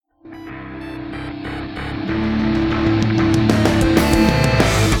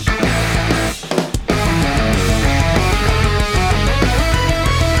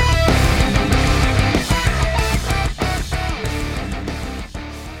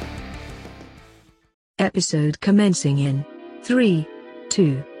Episode commencing in 3,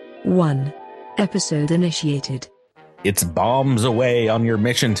 2, 1. Episode initiated. It's bombs away on your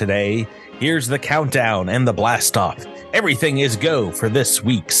mission today. Here's the countdown and the blast off. Everything is go for this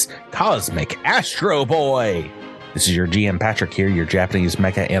week's Cosmic Astro Boy. This is your GM Patrick here, your Japanese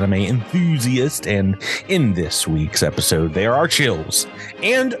mecha anime enthusiast, and in this week's episode, there are chills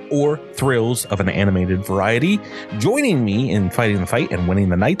and or thrills of an animated variety. Joining me in fighting the fight and winning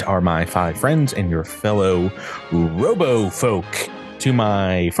the night are my 5 friends and your fellow robo-folk. To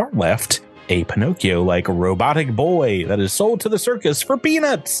my far left, a Pinocchio-like robotic boy that is sold to the circus for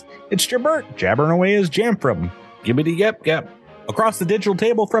peanuts. It's Jabert, jabbering away his Jamfram. Gibbity yep yep. Across the digital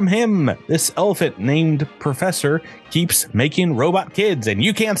table from him, this elephant named Professor keeps making robot kids, and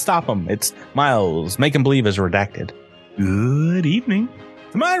you can't stop him. It's Miles, make him believe is redacted. Good evening.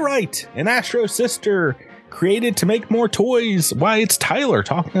 To my right, an Astro sister created to make more toys. Why, it's Tyler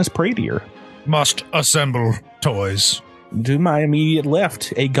talking as Pradier. Must assemble toys. To my immediate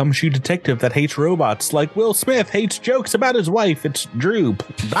left, a gumshoe detective that hates robots like Will Smith hates jokes about his wife. It's Drew,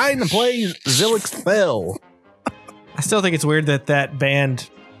 dying to play Zilix Fell. I still think it's weird that that band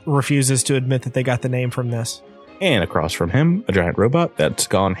refuses to admit that they got the name from this. And across from him, a giant robot that's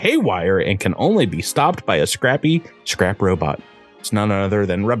gone haywire and can only be stopped by a scrappy scrap robot. It's none other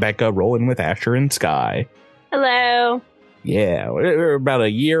than Rebecca rolling with Asher and Sky. Hello. Yeah, we're about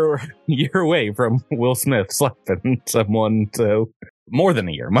a year away from Will Smith slapping someone, so more than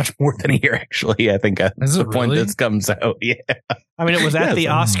a year, much more than a year, actually. I think at the point this comes out. Yeah. I mean, it was at the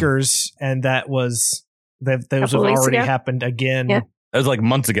Oscars, and that was... Those have already happened again. Yeah. That was like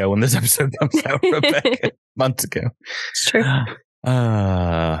months ago when this episode comes out, Rebecca. Months ago. It's true.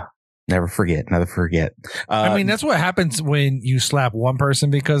 Never forget. I mean, that's what happens when you slap one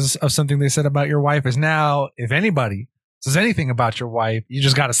person because of something they said about your wife. Is now, if anybody says anything about your wife, you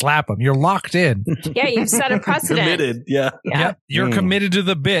just got to slap them. You're locked in. Yeah, you've set a precedent. Committed, yeah. Yep, you're committed to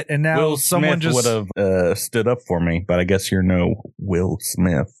the bit, and now Will someone Smith just would have stood up for me, but I guess you're no Will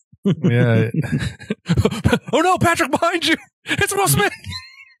Smith. Yeah. Oh no, Patrick, behind you! It's Will Smith.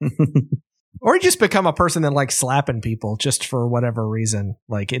 Or you just become a person that likes slapping people just for whatever reason.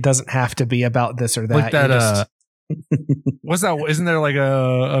 Like, it doesn't have to be about this or that. Like that. What's that? Isn't there like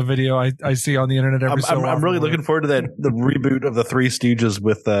a video I see on the internet every so often? I'm really looking forward to the reboot of the Three Stooges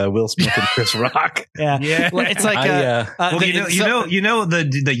with Will Smith and Chris Rock. Yeah. Well, it's like well,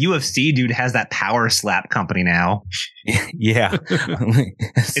 the UFC dude has that power slap company now. Yeah.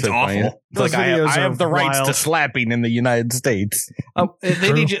 It's so awful. It's like I have the rights wild. to slapping in the United States. Oh,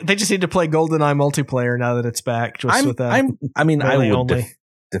 they just need to play GoldenEye multiplayer now that it's back. Just with that. I would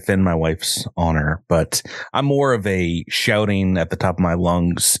defend my wife's honor, but I'm more of a shouting at the top of my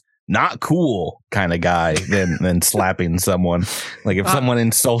lungs, not cool kind of guy than slapping someone. Like if someone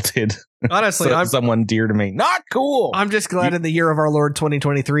insulted honestly someone dear to me, not cool. I'm just glad in the year of our Lord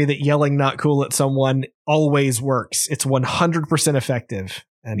 2023 that yelling not cool at someone always works. It's 100% effective.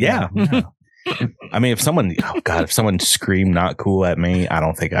 And yeah. I mean, if someone screamed not cool at me, I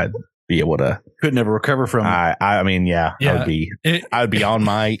don't think I'd be able to. Could never recover from it. I mean, yeah. I would be on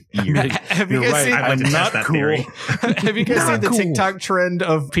my ear. Have you guys seen? I'd like to test that theory. Have you guys seen the TikTok trend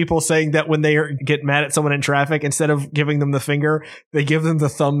of people saying that when they get mad at someone in traffic, instead of giving them the finger, they give them the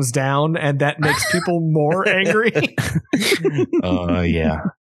thumbs down, and that makes people more angry? Yeah.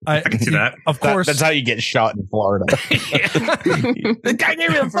 I can see that. Of course. That's how you get shot in Florida. The guy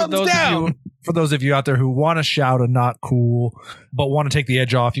gave me the thumbs down. For those of you out there who want to shout a not cool, but want to take the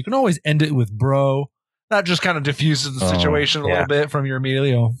edge off, you can always end it with bro. That just kind of diffuses the situation a little bit from your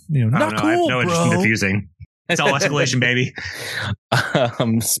immediately, not cool, I have no interest in bro. diffusing. It's all escalation, baby.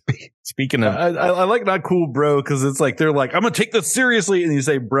 Speaking of, I like not cool, bro, because it's like they're like, I'm gonna take this seriously, and you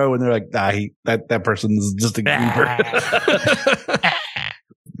say bro, and they're like, that person's just a goober.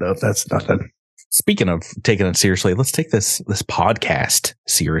 No, that's nothing. Speaking of taking it seriously, let's take this podcast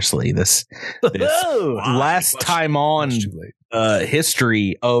seriously. This last time on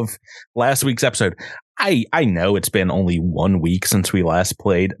history of last week's episode. I know it's been only 1 week since we last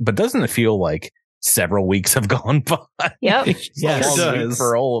played, but doesn't it feel like several weeks have gone by? Yep. Yes, it does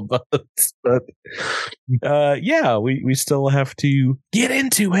for all of us. But we still have to get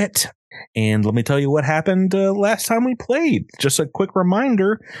into it. And let me tell you what happened last time we played. Just a quick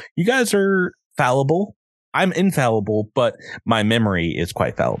reminder, you guys are fallible. I'm infallible, but my memory is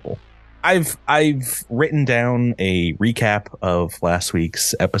quite fallible. I've written down a recap of last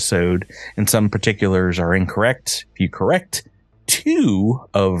week's episode, and some particulars are incorrect. If you correct 2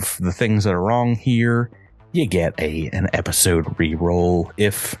 of the things that are wrong here, you get an episode reroll.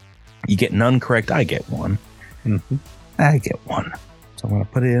 If you get none correct, I get 1. I get 1. So I'm going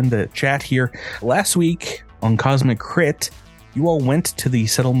to put it in the chat here. Last week on Cosmic Crit, you all went to the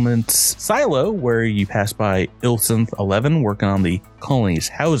settlement's silo where you passed by Ilsynth 11 working on the colony's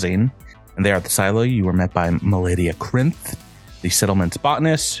housing. And there at the silo, you were met by Maladia Krinth, the settlement's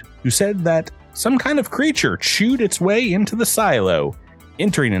botanist, who said that some kind of creature chewed its way into the silo.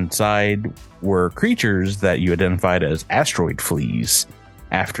 Entering inside were creatures that you identified as asteroid fleas.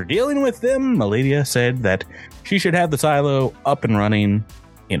 After dealing with them, Maladia said that she should have the silo up and running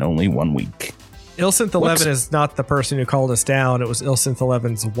in only 1 week. Ilsynth 11 is not the person who called us down. It was Ilsynth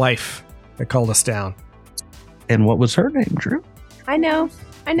 11's wife that called us down. And what was her name, Drew? I know.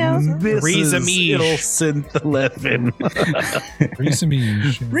 Risa Miege. Ilsynth 11. Risa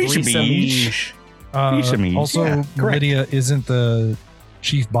Miege. Also, Yeah, correct. Lydia isn't the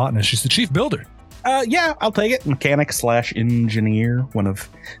chief botanist. She's the chief builder. Yeah, I'll take it. Mechanic / engineer, one of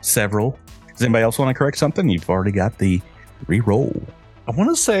several. Does anybody else want to correct something? You've already got the re-roll. I want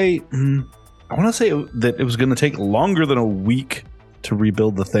to say that it was going to take longer than a week to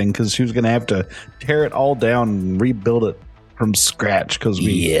rebuild the thing because she was going to have to tear it all down and rebuild it from scratch because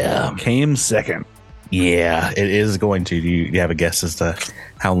we came second. Yeah, it is going to. Do you have a guess as to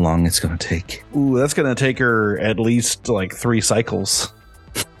how long it's going to take? Ooh, that's going to take her at least like 3 cycles.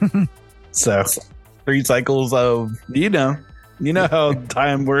 So 3 cycles of, you know how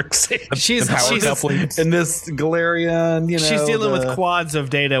time works. She's in this Galarian, she's dealing with quads of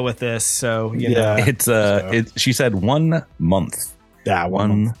data with this, so you know. It's she said 1 month. Yeah,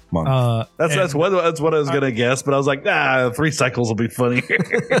 1 month. That's what I was gonna guess, but I was like, 3 cycles will be funny.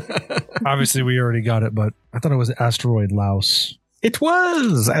 Obviously, we already got it, but I thought it was Asteroid Louse. It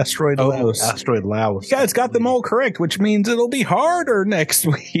was Asteroid Louse. Asteroid Louse. You guys got them all correct, which means it'll be harder next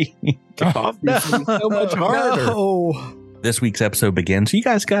week. Obviously, so much harder. No. This week's episode begins. So you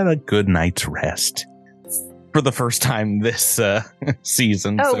guys got a good night's rest for the first time this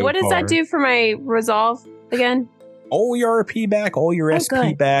season. Oh, what does that do for my resolve again? All your RP back, all your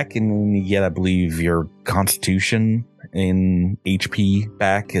SP back, and you get, I believe, your Constitution in HP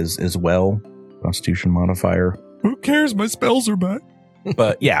back as well. Constitution modifier. Who cares? My spells are back.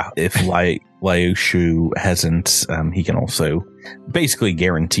 But yeah, if Lyoshu hasn't, he can also basically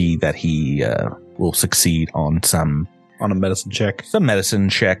guarantee that he will succeed on a medicine check. Some medicine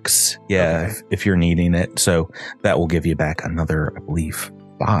checks, yeah, okay. if you're needing it. So that will give you back another, I believe,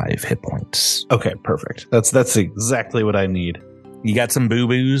 5 hit points. Okay, perfect. That's exactly what I need. You got some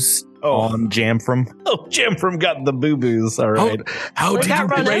boo-boos on Jamfram? Oh, Jamfram got the boo-boos. All right. How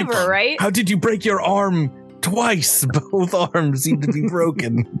did you break your arm twice? Both arms seem to be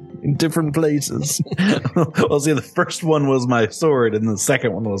broken in different places. Well, see, the first one was my sword, and the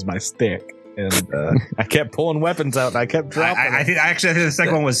second one was my stick. And I kept pulling weapons out, and I kept dropping. I think the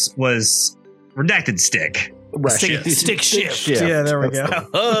second one was redacted stick. Right. Stick shift. Yeah, there we go.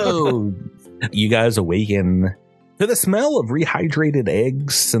 Oh, you guys awaken to the smell of rehydrated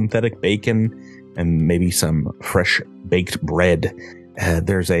eggs, synthetic bacon, and maybe some fresh baked bread.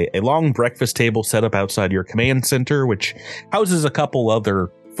 There's a long breakfast table set up outside your command center, which houses a couple other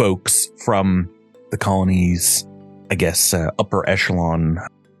folks from the colony's, I guess, upper echelon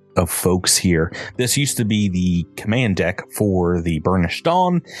of folks here. This used to be the command deck for the Burnished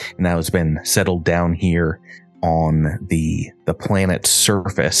Dawn, and now has been settled down here on the planet's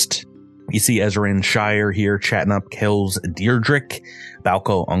surface. You see Ezrin Shire here chatting up Kel's Deirdrick.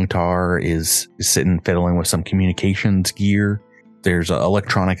 Balco Ungtar is sitting fiddling with some communications gear. There's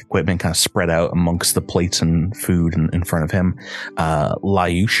electronic equipment kind of spread out amongst the plates and food in front of him.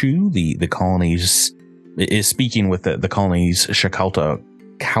 Lyushu, the colony's, is speaking with the colony's Shakalta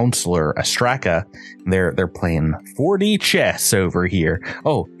counselor Astraka. They're playing 4D chess over here.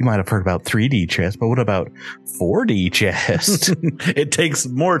 Oh, you might have heard about 3D chess, but what about 4D chess? It takes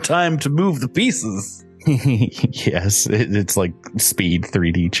more time to move the pieces. Yes, it's like speed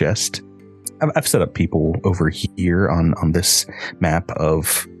 3D chess. I've set up people over here on this map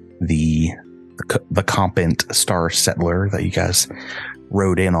of the Compant Star Settler that you guys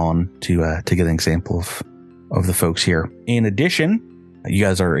rode in on to get an example of the folks here. In addition, you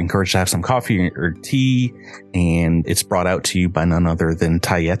guys are encouraged to have some coffee or tea, and it's brought out to you by none other than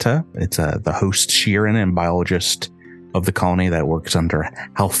Tayeta. It's the host Sheeran and biologist of the colony that works under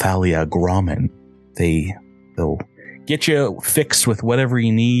Halfalia Grommen. They'll get you fixed with whatever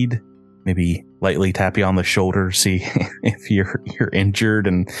you need. Maybe lightly tap you on the shoulder, see if you're injured,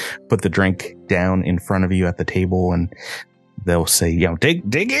 and put the drink down in front of you at the table, and they'll say,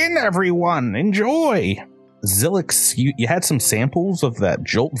 dig in, everyone, enjoy. Zilix, you had some samples of that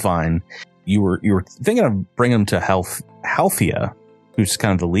jolt vine. You were thinking of bringing them to Halthia, who's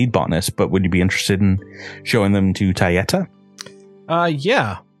kind of the lead botanist, but would you be interested in showing them to Tayeta?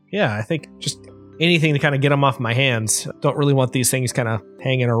 Yeah. I think just anything to kind of get them off my hands. Don't really want these things kind of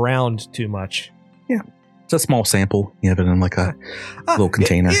hanging around too much. Yeah. It's a small sample. You have it in like a little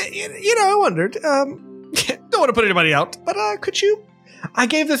container. I wondered. Don't want to put anybody out, but could you? I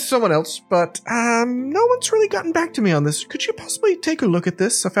gave this to someone else, but no one's really gotten back to me on this. Could you possibly take a look at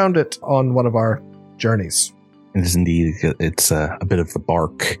this? I found it on one of our journeys. It is indeed. It's a bit of the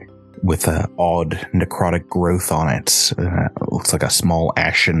bark with odd necrotic growth on it. It looks like a small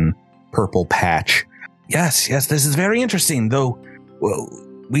ashen purple patch. Yes, this is very interesting, though. Well,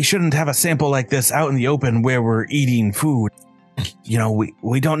 we shouldn't have a sample like this out in the open where we're eating food.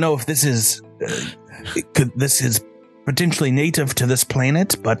 We don't know if this is this is potentially native to this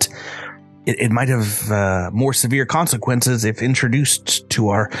planet, but it might have more severe consequences if introduced to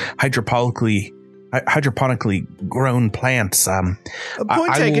our hydroponically grown plants.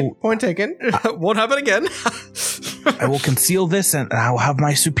 Point taken. Won't happen again. I will conceal this, and I'll have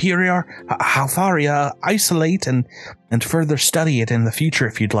my superior, Haltharia, isolate and further study it in the future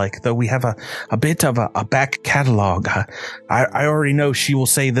if you'd like, though we have a bit of a back catalog. I already know she will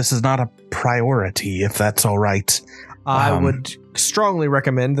say this is not a priority, if that's all right. I would strongly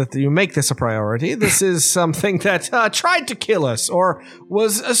recommend that you make this a priority. This is something that tried to kill us, or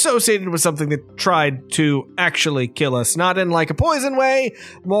was associated with something that tried to actually kill us. Not in like a poison way,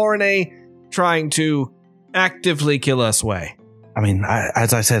 more in a trying to actively kill us way. I mean,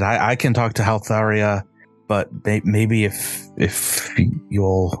 as I said, I can talk to Haltharia, but maybe if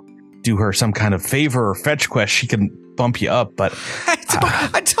you'll do her some kind of favor or fetch quest, she can bump you up. But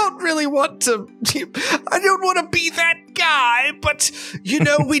I don't really want to. I don't want to be that guy. But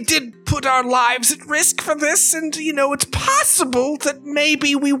we did put our lives at risk for this, and it's possible that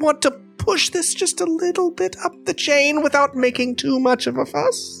maybe we want to push this just a little bit up the chain without making too much of a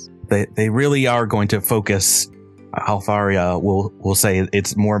fuss. They really are going to focus. Haltharia will say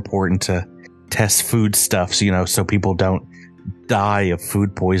it's more important to test foodstuffs, so people don't die of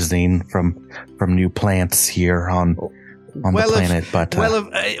food poisoning from new plants here on the planet.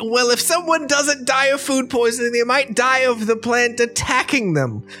 If someone doesn't die of food poisoning, they might die of the plant attacking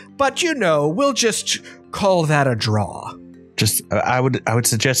them. But we'll just call that a draw. Just I would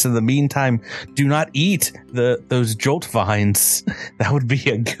suggest in the meantime, do not eat those jolt vines. That would be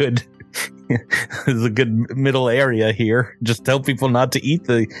a good middle area here. Just tell people not to eat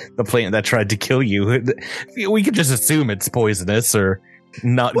the plant that tried to kill you. We could just assume it's poisonous or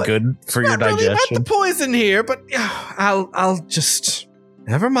not good for your digestion. Really about the poison here, but I'll just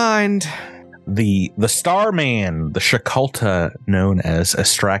never mind. The Starman, the Shakalta known as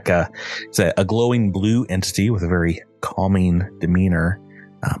Astraka, is a glowing blue entity with a very calming demeanor.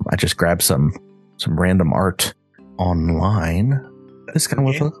 I just grabbed some random art online. This kind of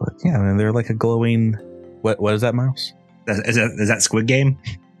what it looks like. Yeah, I mean, they're like a glowing. What is that, Mouse? Is that Squid Game?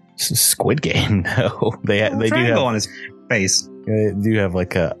 Squid Game? No, they do have on his face. They do have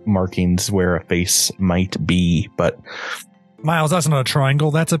like markings where a face might be, but Miles, that's not a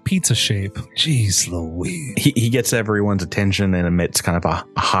triangle. That's a pizza shape. Jeez Louise. He gets everyone's attention and emits kind of a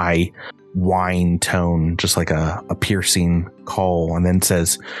high whine tone, just like a piercing call, and then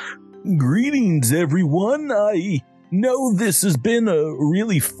says, "Greetings, everyone. I know this has been a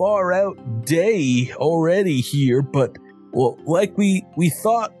really far out day already here, but like we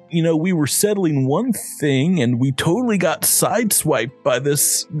thought, we were settling one thing and we totally got sideswiped by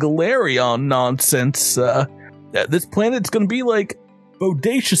this Galarion nonsense. This planet's going to be like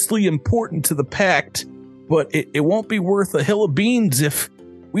bodaciously important to the Pact, but it won't be worth a hill of beans if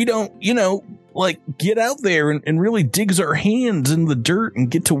we don't, get out there and really digs our hands in the dirt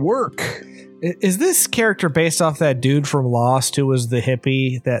and get to work." Is this character based off that dude from Lost who was the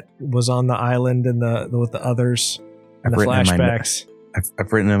hippie that was on the island with the others and the flashbacks?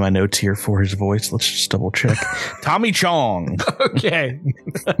 I've written in my notes here for his voice. Let's just double check. Tommy Chong. Okay.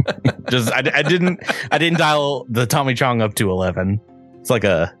 I didn't dial the Tommy Chong up to 11. It's like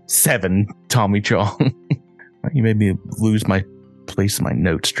a 7 Tommy Chong. You made me lose my place in my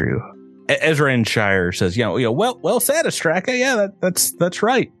notes, Drew. Ezra and Shire says, well said, Astraka. Yeah, that's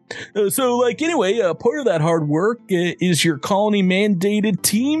right. So anyway, part of that hard work is your colony mandated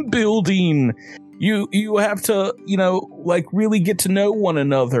team building. You have to, really get to know one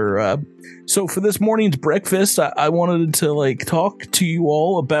another. So for this morning's breakfast, I wanted to talk to you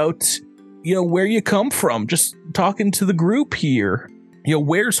all about, where you come from. Just talking to the group here.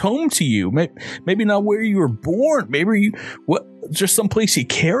 Where's home to you? Maybe not where you were born. Maybe just someplace you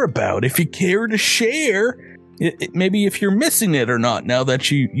care about. If you care to share, maybe if you're missing it or not now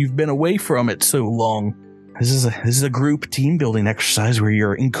that you've been away from it so long. This is a group team building exercise where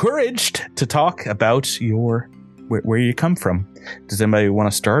you're encouraged to talk about your where you come from. Does anybody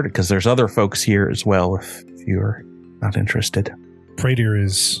want to start? Because there's other folks here as well if you're not interested. Pradier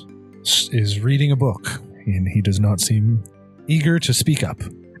is reading a book, and he does not seem eager to speak up.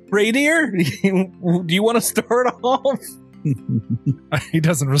 Pradier, do you want to start off? He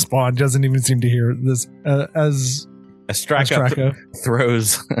doesn't respond, doesn't even seem to hear this as Astraka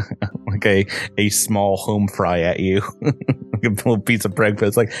throws like a small home fry at you. Like a little piece of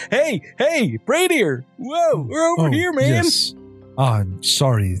breakfast. Like, hey, Pradier, whoa, we're over here, man. Yes. I'm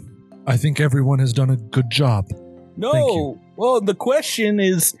sorry. I think everyone has done a good job. No, Thank you. Well, the question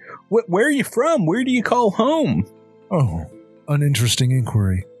is, where are you from? Where do you call home? Oh, an interesting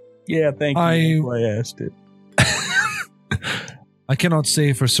inquiry. Yeah, thank you. That's why I asked it. I cannot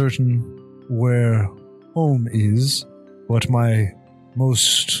say for certain where home is, but my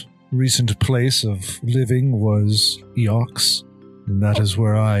most recent place of living was Eox, and that is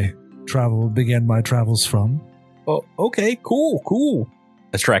where I began my travels from. Oh, okay, cool.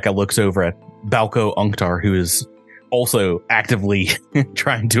 Astraka looks over at Balco Unctar, who is also actively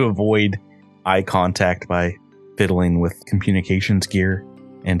trying to avoid eye contact by fiddling with communications gear.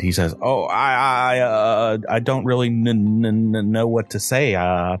 And he says, "Oh, I don't really know what to say.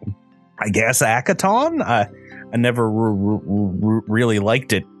 I guess Akaton. I never really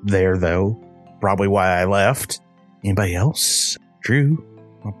liked it there, though. Probably why I left. Anybody else? Drew,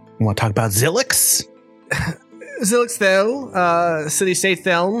 want to talk about Zilix? Zilix Thel, City-State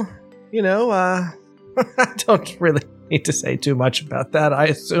Thelm. You know, I don't really need to say too much about that, I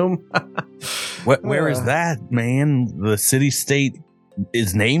assume. Where is that, man? The City-State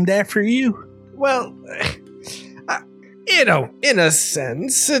is named after you? Well, you know, in a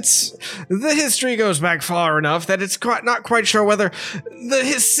sense, the history goes back far enough that it's not quite sure whether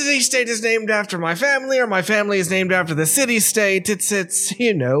his city-state is named after my family or my family is named after the city-state. It's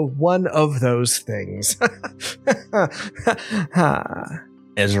you know, one of those things.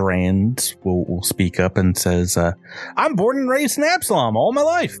 Ezrand will speak up and says, I'm born and raised in Absalom all my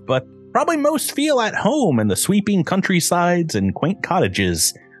life, but probably most feel at home in the sweeping countrysides and quaint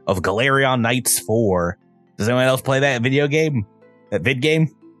cottages of Galarion Knights 4. Does anyone else play that video game? That vid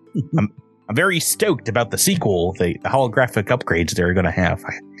game? I'm very stoked about the sequel, the holographic upgrades they're going to have.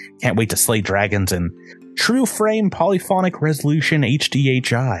 I can't wait to slay dragons in true frame polyphonic resolution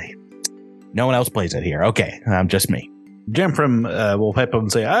HDHI. No one else plays it here. Okay, just me. Jamfram will pipe up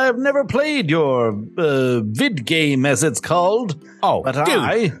and say, I've never played your vid game, as it's called. Oh, but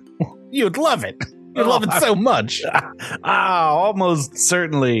dude, you'd love it. You'd love it so much. Almost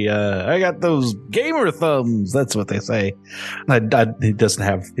certainly. I got those gamer thumbs. That's what they say. He doesn't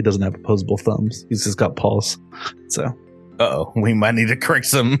have opposable thumbs. He's just got paws. So, we might need to correct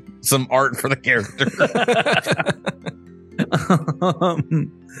some art for the character.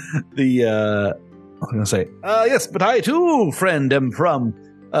 I was going to say, yes, but I too, friend, am from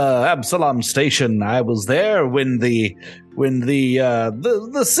Absalom Station. I was there when the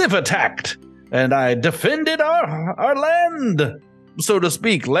Civ attacked, and I defended our land, so to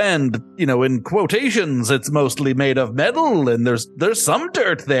speak. Land, you know, in quotations, it's mostly made of metal, and there's some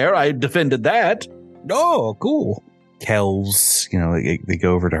dirt there. I defended that. Oh, cool. Kells, you know, they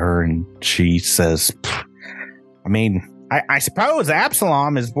go over to her, and she says, I mean, I suppose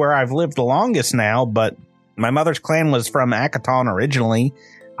Absalom is where I've lived the longest now, but my mother's clan was from Akaton originally.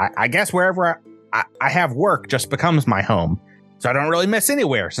 I guess wherever I have work just becomes my home. So I don't really miss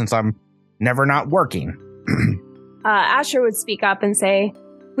anywhere since I'm never not working. Asher would speak up and say,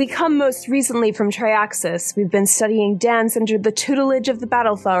 we come most recently from Triaxis. We've been studying dance under the tutelage of the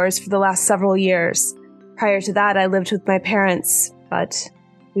Battleflowers for the last several years. Prior to that, I lived with my parents, but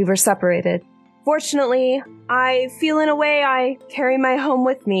we were separated. Fortunately, I feel in a way I carry my home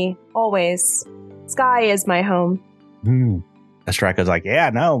with me, always. Sky is my home. Astraka's like, yeah,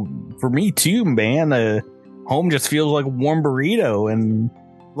 no, for me too, man. Home just feels like a warm burrito, and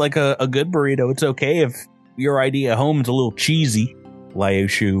like a good burrito. It's okay if your idea of home's a little cheesy.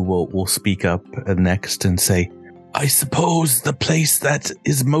 Lyoshu will speak up next and say, I suppose the place that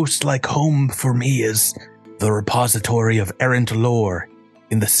is most like home for me is the repository of errant lore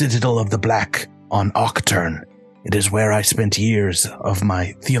in the Citadel of the Black on Octurn. It is where I spent years of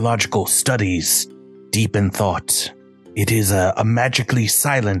my theological studies, deep in thought. It is a magically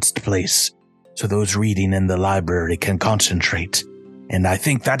silenced place, so those reading in the library can concentrate. And I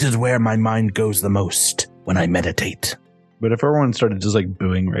think that is where my mind goes the most when I meditate. But if everyone started just like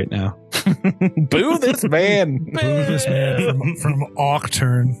booing right now. Boo this man. Boo this man from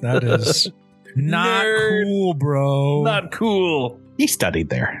Octurn. That is not cool, bro. Not cool. He studied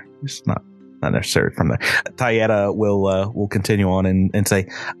there. It's not. not necessarily from there. Tayetta will continue on and say,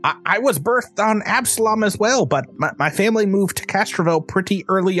 I was birthed on Absalom as well, but my family moved to Castroville pretty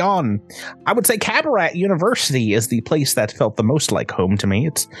early on. I would say Cabaret University is the place that felt the most like home to me.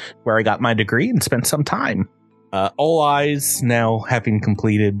 It's where I got my degree and spent some time. All eyes, now having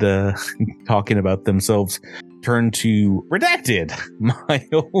completed talking about themselves, turn to Redacted.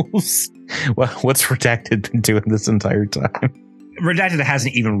 Miles, what's Redacted been doing this entire time? Redacted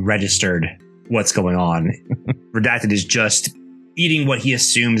hasn't even registered what's going on. Redacted is just eating what he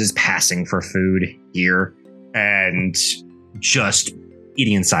assumes is passing for food here, and just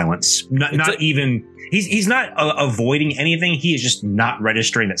eating in silence. He's not avoiding anything. He is just not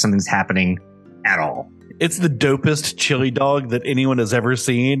registering that something's happening at all. It's the dopest chili dog that anyone has ever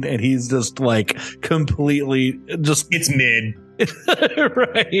seen, and he's just like completely just it's mid.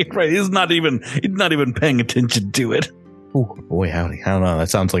 right. He's not even paying attention to it. Oh boy, howdy! I don't know. That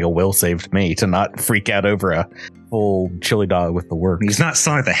sounds like a will save to me to not freak out over a full chili dog with the work. He's not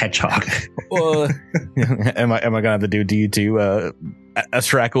Sonic the Hedgehog. Am I gonna have to do D2?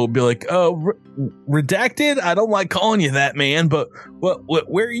 Astrak will be like, Redacted. I don't like calling you that, man. But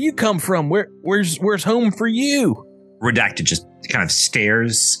where you come from? Where's home for you? Redacted just kind of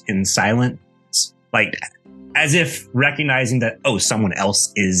stares in silence, like as if recognizing that someone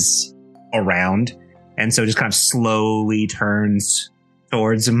else is around. And so just kind of slowly turns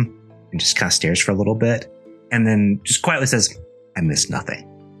towards him and just kind of stares for a little bit. And then just quietly says, I miss nothing.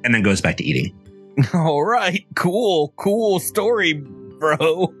 And then goes back to eating. All right. Cool story,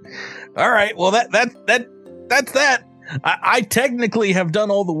 bro. All right. Well, that's that. I technically have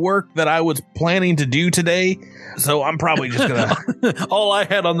done all the work that I was planning to do today. So I'm probably just going to... All I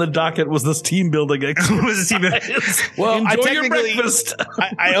had on the docket was this team building exercise. Well, enjoy your breakfast.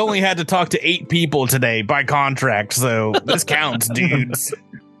 I only had to talk to 8 people today by contract. So this counts, dudes.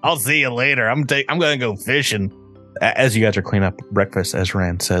 I'll see you later. I'm going to go fishing. As you guys are cleaning up breakfast,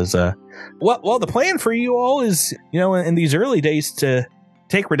 Ezran says, well, the plan for you all is, in these early days to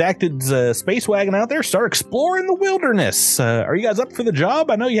take Redacted's space wagon out there, start exploring the wilderness. Are you guys up for the job?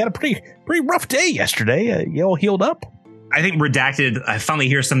 I know you had a pretty rough day yesterday. You all healed up? I think Redacted, I finally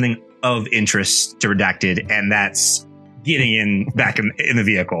hear something of interest to Redacted, and that's getting back in the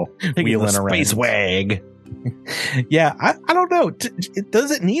vehicle. Wheeling around. Space wag. Yeah, I don't know.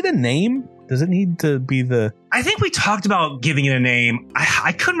 Does it need a name? Does it need to be the... I think we talked about giving it a name.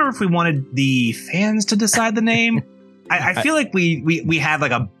 I couldn't remember if we wanted the fans to decide the name. I feel like we had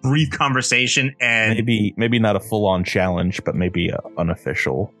like a brief conversation, and maybe not a full on challenge, but maybe an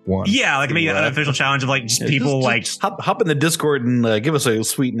unofficial one. Yeah, like maybe an unofficial challenge of like just people just hop in the Discord and give us a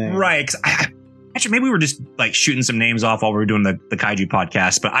sweet name. Right. Actually, maybe we were just like shooting some names off while we were doing the Kaiju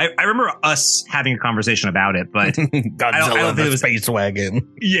podcast, but I remember us having a conversation about it. But Godzilla, I don't think it was Space Wagon.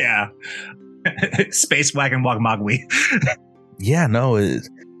 Yeah, Space Wagon Wagmagwi. Yeah, no.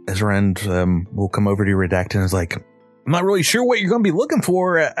 Ezran will come over to Redacted and is like, I'm not really sure what you're going to be looking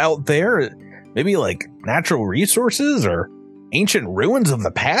for out there. Maybe like natural resources or ancient ruins of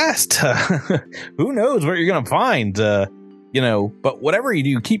the past. Who knows what you're going to find? But whatever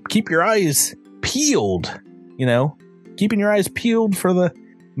you do, keep your eyes peeled. Keeping your eyes peeled for the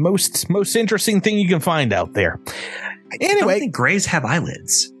most interesting thing you can find out there. Anyway, I don't think grays have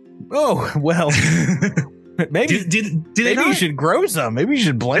eyelids. Oh well. Maybe maybe you should grow some. Maybe you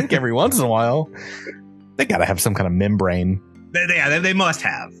should blink every once in a while. They gotta have some kind of membrane. They must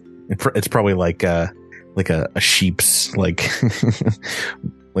have. It's probably like a sheep's, like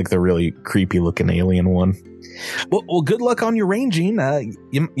like the really creepy looking alien one. Well, good luck on your ranging.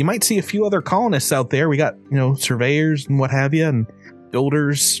 You might see a few other colonists out there. We got surveyors and what have you, and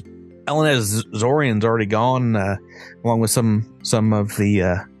builders. Elena's Zorian's already gone, along with some of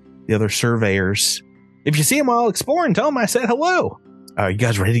the other surveyors. If you see them while exploring, tell them I said hello. You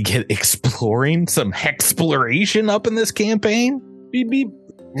guys ready to get exploring? Some hexploration up in this campaign? Beep, beep.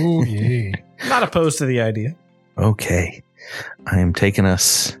 Not opposed to the idea. Okay. I am taking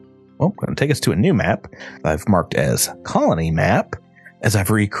us... Well, going to take us to a new map I've marked as Colony Map, as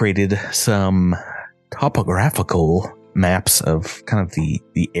I've recreated some topographical maps of kind of the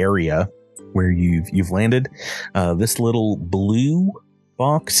area where you've landed. This little blue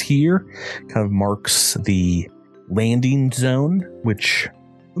box here kind of marks the landing zone, which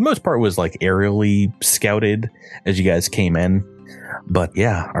for the most part was like aerially scouted as you guys came in. But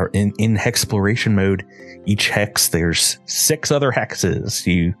yeah, in hexploration mode, each hex, there's 6 other hexes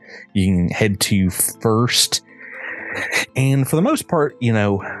you can head to first. And for the most part,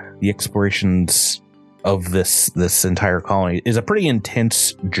 the explorations of this entire colony is a pretty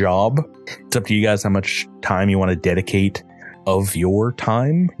intense job. It's up to you guys how much time you want to dedicate of your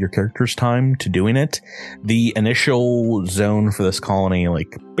time, your character's time to doing it. The initial zone for this colony,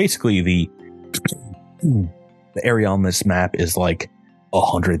 like basically the area on this map is like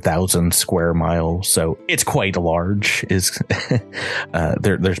 100,000 square miles, so it's quite large. There's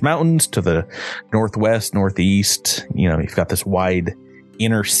mountains to the northwest, northeast. You've got this wide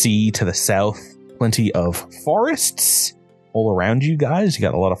inner sea to the south, plenty of forests all around you guys. You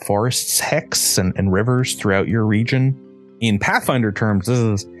got a lot of forests, hex, and rivers throughout your region. In Pathfinder terms, this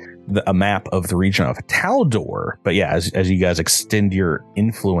is a map of the region of Taldor. But yeah, as you guys extend your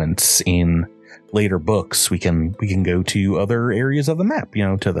influence in later books, we can go to other areas of the map,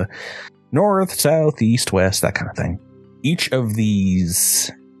 to the north, south, east, west, that kind of thing. Each of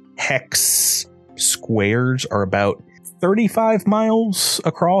these hex squares are about 35 miles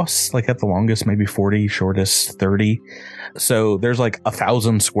across, like at the longest, maybe 40, shortest 30. So there's like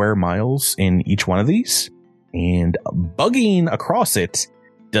 1,000 square miles in each one of these, and buggying across it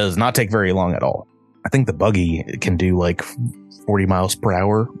does not take very long at all. I think the buggy can do like 40 miles per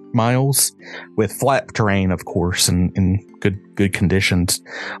hour miles with flat terrain, of course, and in good conditions.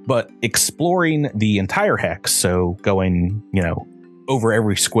 But exploring the entire hex, so going, over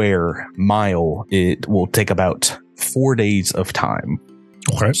every square mile, it will take about 4 days of time.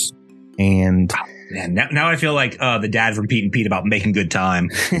 Okay. And man, now I feel like the dad from Pete and Pete about making good time.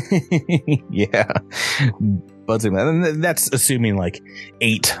 Yeah. But that's assuming like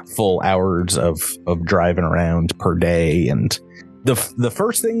 8 full hours of driving around per day. And the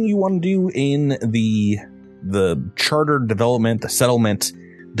first thing you want to do in the charter development, the settlement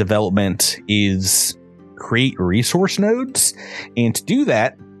development, is create resource nodes. And to do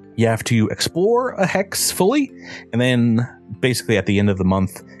that, you have to explore a hex fully, and then basically at the end of the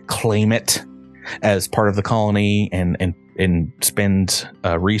month, claim it as part of the colony and spend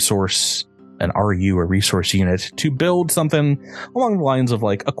a resource, an RU, a resource unit, to build something along the lines of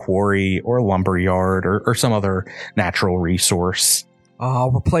like a quarry or a lumber yard or some other natural resource. Oh,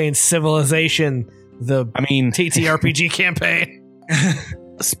 we're playing Civilization, the TTRPG campaign.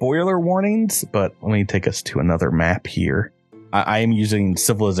 Spoiler warnings, but let me take us to another map here. I am using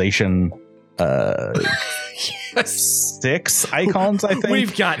Civilization 6 icons, I think.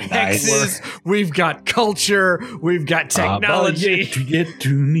 We've got hexes, we've got culture, we've got technology.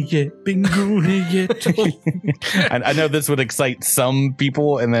 I know this would excite some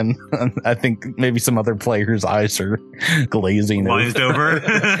people, and then I think maybe some other players' eyes are glazing over.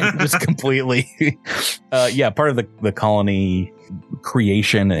 Just completely. Part of the colony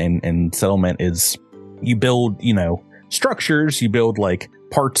creation and settlement is you build, structures, you build like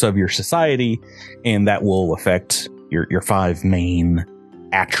parts of your society, and that will affect your 5 main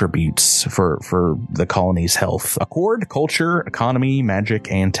attributes for the colony's health: accord, culture, economy,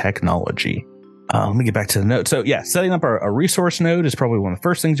 magic, and technology. Let me get back to the note. So yeah, setting up a resource node is probably one of the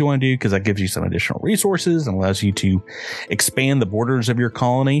first things you want to do, because that gives you some additional resources and allows you to expand the borders of your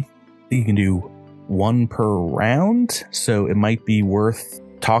colony. You can do 1 per round, so it might be worth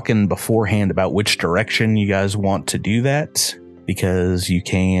talking beforehand about which direction you guys want to do that, because you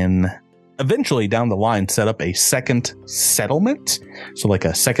can eventually down the line set up a second settlement, so like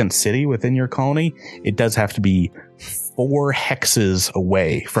a second city within your colony. It does have to be 4 hexes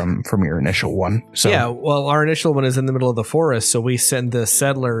away from your initial one. So yeah, well, our initial one is in the middle of the forest, so we send the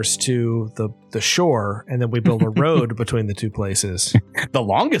settlers to the shore, and then we build a road between the 2 places. The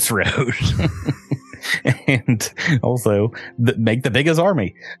longest road. And also make the biggest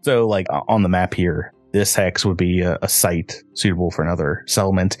army. So like on the map here, this hex would be a site suitable for another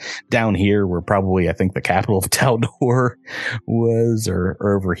settlement. Down here, where probably I think the capital of Taldor was, or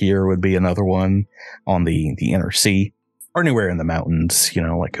over here would be another one on the inner sea, or anywhere in the mountains,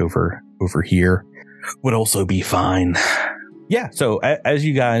 like over here would also be fine. Yeah. So as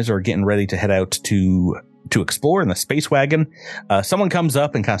you guys are getting ready to head out to explore in the space wagon, someone comes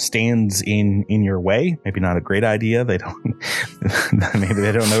up and kind of stands in your way. Maybe not a great idea. Maybe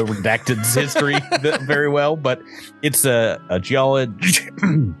they don't know Redacted's history very well, but it's a geologist.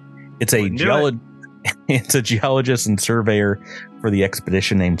 It's a geologist and surveyor for the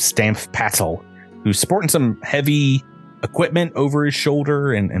expedition named Stampf Patel, who's sporting some heavy equipment over his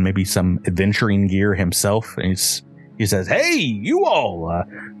shoulder and maybe some adventuring gear himself. And he says, "Hey, you all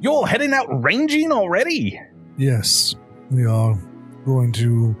heading out ranging already?" Yes, we are going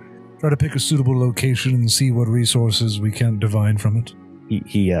to try to pick a suitable location and see what resources we can divine from it.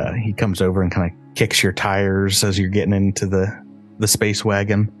 He comes over and kind of kicks your tires as you're getting into the space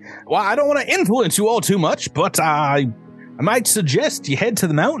wagon. Well, I don't want to influence you all too much, but I might suggest you head to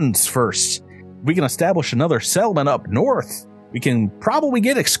the mountains first. We can establish another settlement up north. we can probably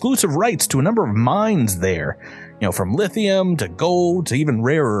get exclusive rights to a number of mines there, from lithium to gold to even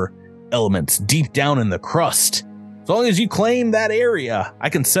rarer elements deep down in the crust. As long as you claim that area, I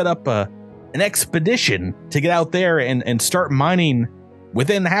can set up an expedition to get out there and start mining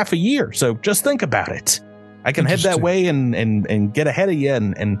within half a year. So just think about it. I can head that way and get ahead of you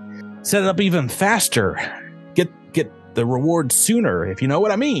and set it up even faster. Get the reward sooner, if you know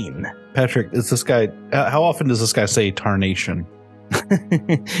what I mean. Patrick, is this guy? How often does this guy say tarnation?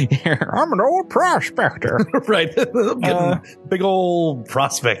 I'm an old prospector. Right. I'm getting big old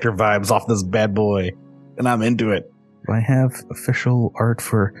prospector vibes off this bad boy, and I'm into it. I have official art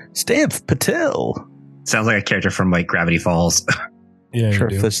for Stamph Patel. Sounds like a character from like Gravity Falls. Yeah, sure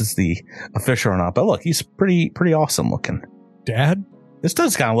if this is the official or not, but look, he's pretty awesome looking. Dad? This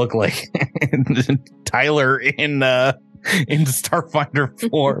does kind of look like Tyler in Starfinder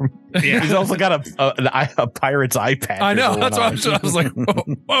form. Yeah. He's also got a pirate's eye patch. I know. That's why I was like,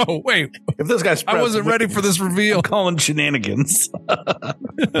 whoa, wait. If this guy's I wasn't ready for this reveal. I'm calling shenanigans.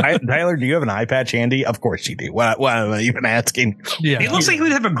 Tyler, do you have an eye patch handy? Of course you do. What am I even asking? Yeah. He looks like he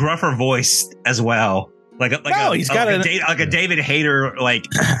would have a gruffer voice as well. He's got a David Hayter, like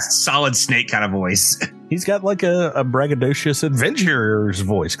Solid Snake kind of voice. He's got like a braggadocious adventurer's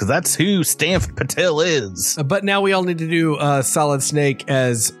voice, because that's who Stamph Patel is. But now we all need to do Solid Snake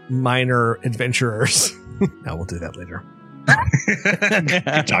as minor adventurers. Now we'll do that later.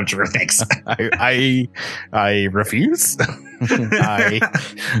 Good job, Drew. Thanks. I refuse. I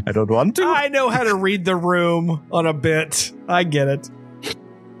don't want to. I know how to read the room on a bit. I get it.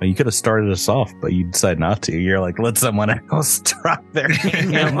 You could have started us off, but you decided not to. You're like, let someone else drop their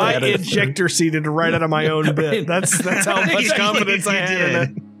hand. I ejector seated right out of my own bit. That's how much confidence I had in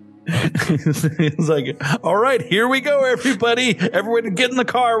it. It's like, all right, here we go, everybody. Everyone get in the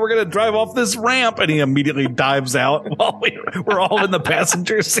car. We're going to drive off this ramp. And he immediately dives out while we're all in the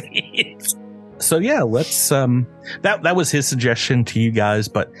passenger seat. So yeah, let's, that was his suggestion to you guys.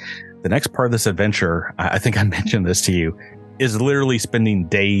 But the next part of this adventure, I think I mentioned this to you, is literally spending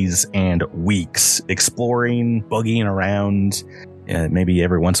days and weeks exploring, buggying around, maybe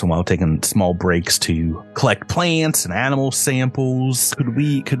every once in a while taking small breaks to collect plants and animal samples. Could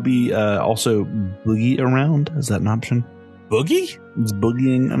we also boogie around? Is that an option? Boogie? Is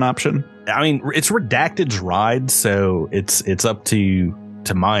boogieing an option? I mean, it's Redacted's ride, so it's up to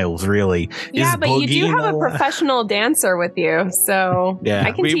Miles, really. Yeah, but you do have a professional dancer with you, so yeah,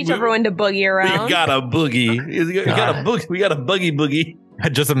 I can teach everyone to boogie around. We got a boogie. We got a boogie. I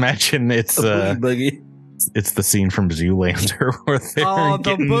just imagine it's boogie. It's the scene from Zoolander where they're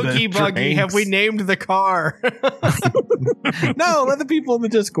the boogie buggy. Have we named the car? No, let the people in the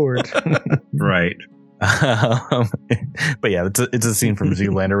Discord. Right. But yeah, it's a scene from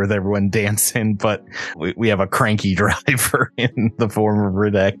Zoolander with everyone dancing, but we have a cranky driver in the form of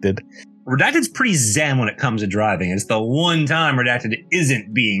Redacted. Redacted's pretty zen when it comes to driving. It's the one time Redacted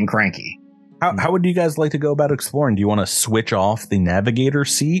isn't being cranky. How would you guys like to go about exploring? Do you want to switch off the navigator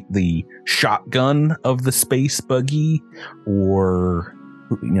seat, the shotgun of the space buggy, or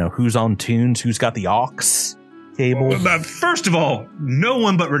who's on tunes? Who's got the aux cable? First of all, no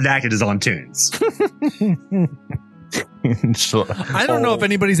one but Redacted is on tunes. I don't know if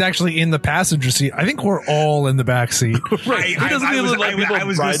anybody's actually in the passenger seat. I think we're all in the back seat. Right. I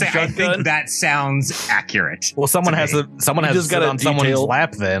was going to say, I think that sounds accurate. Well, someone has to sit on someone's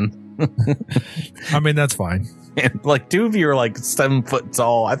lap then. I mean, that's fine. And like two of you are like 7 foot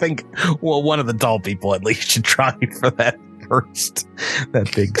tall. I think one of the tall people at least should try for that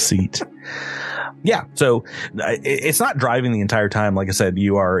big seat. Yeah, so it's not driving the entire time. Like I said,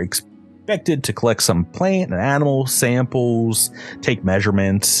 you are expected to collect some plant and animal samples, take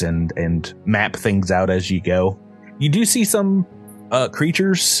measurements, and map things out as you go. You do see some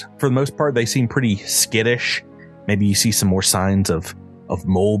creatures. For the most part, they seem pretty skittish. Maybe you see some more signs of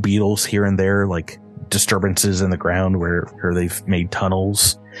mole beetles here and there, like disturbances in the ground where they've made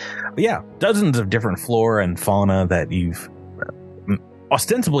tunnels. But yeah, dozens of different flora and fauna that you've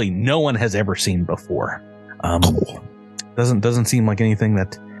ostensibly no one has ever seen before. Doesn't seem like anything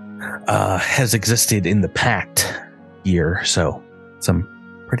that has existed in the Pact year. So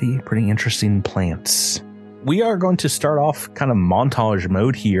some pretty interesting plants. We are going to start off kind of montage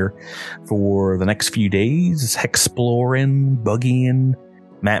mode here for the next few days, exploring, buggying,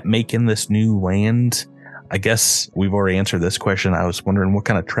 map making this new land. I guess we've already answered this question. I was wondering, what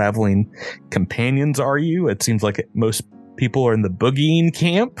kind of traveling companions are you? It seems like most people are in the boogieing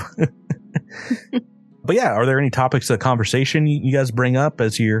camp. But yeah, are there any topics of conversation you guys bring up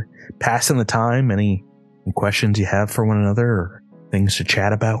as you're passing the time? Any questions you have for one another or things to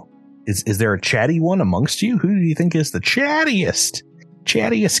chat about? Is there a chatty one amongst you? Who do you think is the chattiest?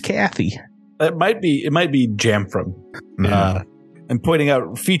 Chattiest Kathy. It might be Jamfram. I'm pointing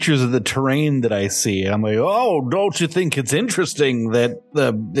out features of the terrain that I see. I'm like, oh, don't you think it's interesting that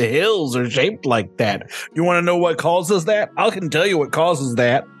the hills are shaped like that? You want to know what causes that? I can tell you what causes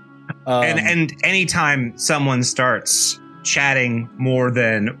that. And anytime someone starts chatting more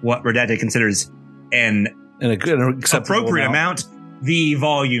than what Redacted considers an appropriate amount, the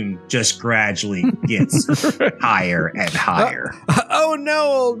volume just gradually gets higher and higher. Oh no,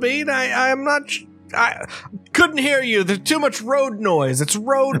 old bean! I couldn't hear you. There's too much road noise. It's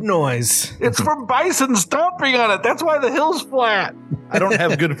road noise. It's from bison stomping on it. That's why the hill's flat. I don't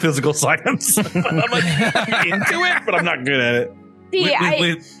have good physical science. I'm like into it, but I'm not good at it. See,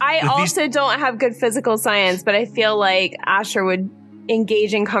 I also don't have good physical science, but I feel like Asher would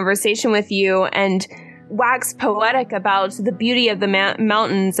engage in conversation with you and wax poetic about the beauty of the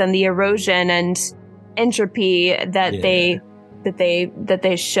mountains and the erosion and entropy that they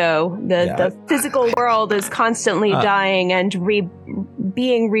show. The physical world is constantly dying and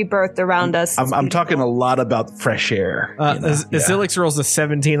being rebirthed around us. I'm talking a lot about fresh air. Zilix rolls a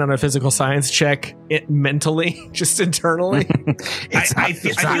 17 on a physical science check. It mentally, just internally. I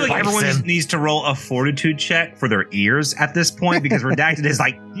feel like everyone just needs to roll a fortitude check for their ears at this point, because Redacted is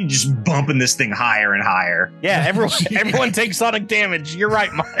like just bumping this thing higher and higher. Yeah, everyone takes sonic damage. You're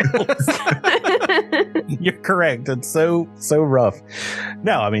right, Miles. You're correct. It's so rough.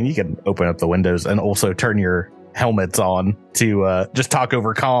 No, I mean, you can open up the windows and also turn your helmets on to just talk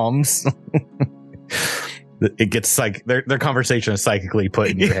over comms. It gets their conversation is psychically put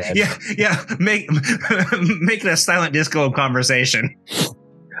in your head. Yeah. Make it a silent disco conversation.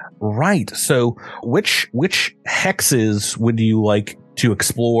 Right. So which hexes would you like to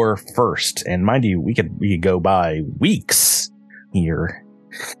explore first? And mind you, we could go by weeks here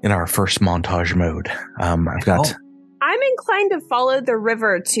in our first montage mode. I'm inclined to follow the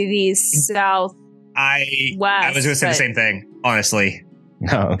river to the south. I was going to say the same thing, honestly.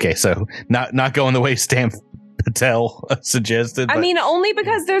 Oh, okay. So not going the way Stan Patel suggested. I mean, only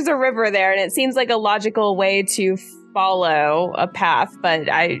because there's a river there, and it seems like a logical way to follow a path. But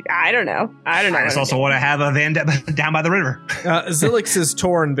I don't know. I just also want to have a van down by the river. Zilix is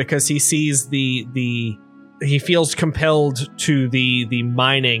torn because he sees he feels compelled to the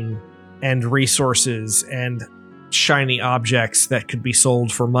mining and resources and shiny objects that could be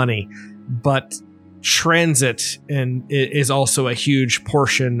sold for money, but transit is also a huge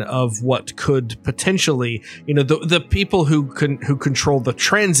portion of what could potentially, the people who control the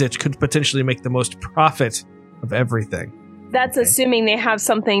transit could potentially make the most profit of everything. That's assuming they have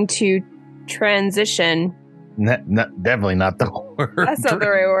something to transition. Definitely not the word. That's not the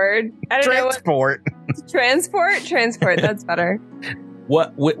right word. I don't Transport. Transport. That's better.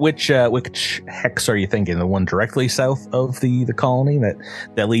 Which hex are you thinking? The one directly south of the colony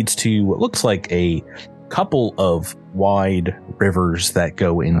that leads to what looks like a couple of wide rivers that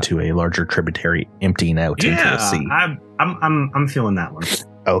go into a larger tributary emptying out into the sea. I'm feeling that one.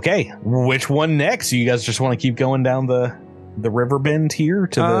 Okay, which one next? You guys just want to keep going down the river bend here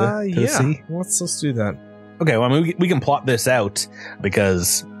to the sea? Let's do that. Okay, well, I mean, we can plot this out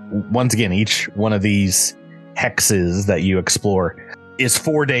because once again, each one of these hexes that you explore is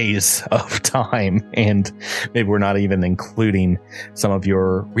 4 days of time, and maybe we're not even including some of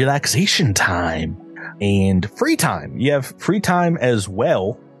your relaxation time and free time. You have free time as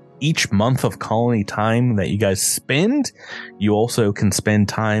well. Each month of colony time that you guys spend, you also can spend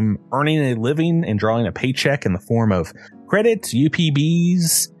time earning a living and drawing a paycheck in the form of credits,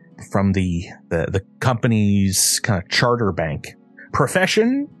 UPBs from the company's kind of charter bank.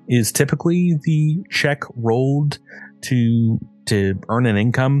 Profession is typically the check rolled to earn an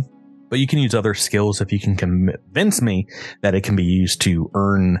income, but you can use other skills if you can convince me that it can be used to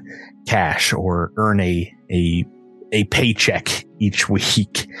earn cash or earn a paycheck each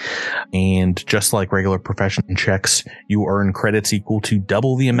week. And just like regular profession checks, you earn credits equal to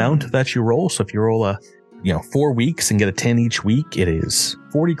double the amount that you roll. So if you roll 4 weeks and get a 10 each week, it is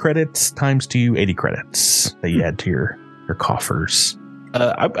 40 credits times 2, 80 credits that you add to your coffers.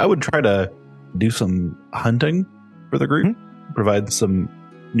 I would try to do some hunting for the group. Provide some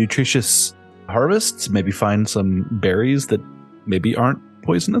nutritious harvests, maybe find some berries that maybe aren't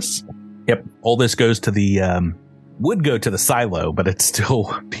poisonous. Yep. All this goes to would go to the silo, but it's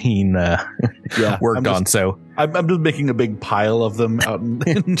still being worked on. So I'm just making a big pile of them out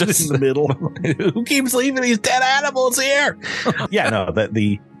in just in the middle. Who keeps leaving these dead animals here? Yeah, no,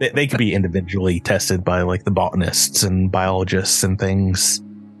 they could be individually tested by like the botanists and biologists and things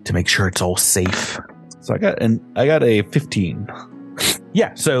to make sure it's all safe. So I got a 15.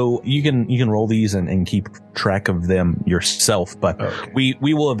 Yeah, so you can roll these and keep track of them yourself, but we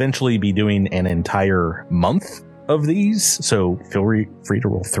will eventually be doing an entire month of these, so feel free to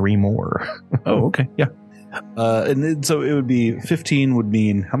roll 3 more. Oh, okay, yeah. And then, so it would be 15 would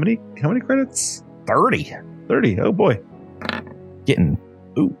mean how many credits? 30. 30. Oh boy, Getting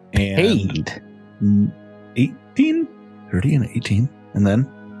and paid. 18, 30, and 18, and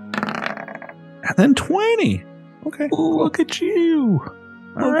then 20. Okay, Look at you.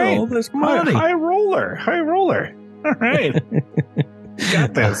 all right. All this money. High roller. All right, you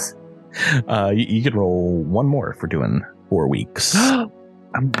got this. You could roll 1 more for doing 4 weeks. I'm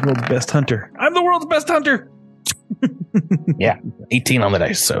the world's best hunter. I'm the world's best hunter. Yeah, 18 on the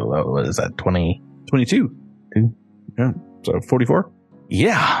dice. So what is that? 20? 22. Yeah. So 44.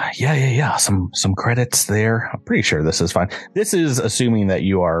 Yeah. Some credits there. I'm pretty sure this is fine. This is assuming that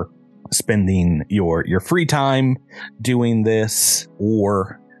you are spending your free time doing this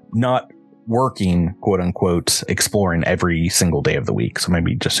or not working, quote unquote, exploring every single day of the week. So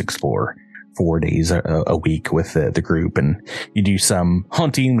maybe just explore 4 days a week with the group, and you do some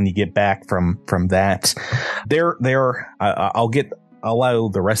hunting when you get back from that. I'll allow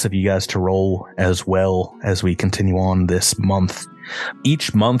the rest of you guys to roll as well as we continue on this month.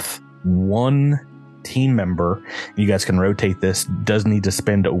 Each month, 1 team member, you guys can rotate this, does need to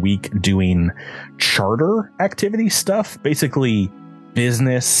spend a week doing charter activity stuff, basically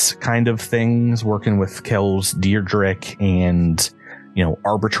business kind of things, working with Kells, Deirdrick, and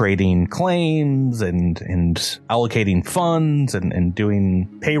arbitrating claims and allocating funds and doing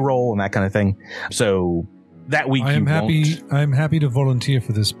payroll and that kind of thing. So that week I'm happy to volunteer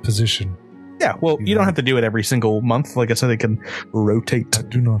for this position. Yeah, well, you don't have to do it every single month. Like I said, they can rotate. I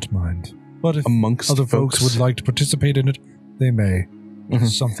do not mind. But if amongst other folks would like to participate in it, they may. If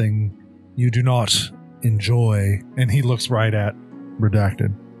it's something you do not enjoy, and he looks right at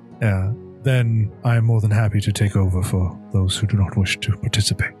Redacted, then I am more than happy to take over for those who do not wish to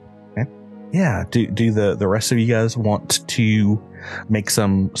participate. Okay. Yeah. Do the rest of you guys want to make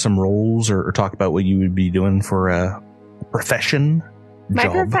some rolls or talk about what you would be doing for a profession? My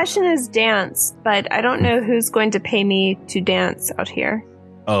job? profession is dance, but I don't know who's going to pay me to dance out here.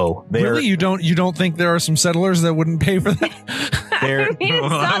 Oh, really? You don't think there are some settlers that wouldn't pay for that? They're I mean, it's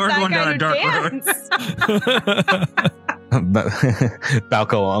not we're that going down kind a dark dance.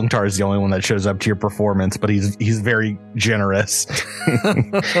 Balco Ongtar is the only one that shows up to your performance, but he's very generous.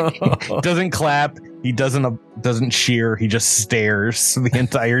 Doesn't clap. He doesn't cheer. He just stares the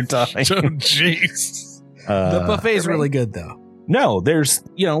entire time. Oh, jeez. The buffet's really good, though. No, there's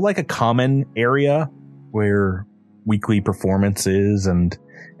like a common area where weekly performances and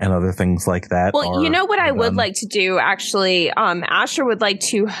other things like that. Well, you know what I would like to do, actually? Asher would like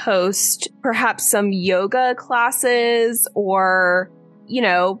to host perhaps some yoga classes or,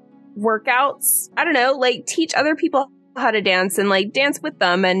 workouts. I don't know, like teach other people how to dance and like dance with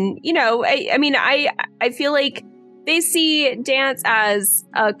them. And, I feel like they see dance as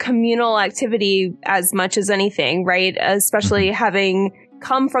a communal activity as much as anything, right? Especially having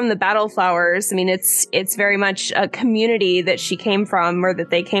come from the Battle Flowers. I mean, it's very much a community that she came from or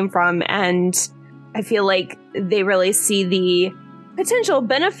that they came from. And I feel like they really see the potential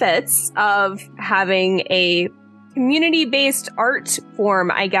benefits of having a community-based art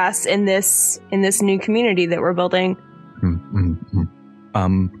form, I guess, in this new community that we're building.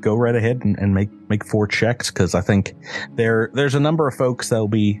 Go right ahead and make 4 checks, because I think there's a number of folks that'll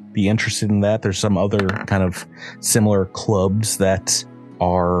be interested in that. There's some other kind of similar clubs that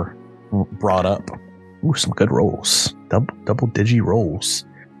are brought up. Ooh, some good rolls. Double digi rolls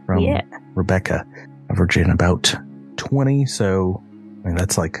from Rebecca, averaging about 20. So I mean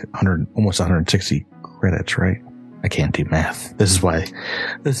that's like 100, almost 160 credits, right? I can't do math. This is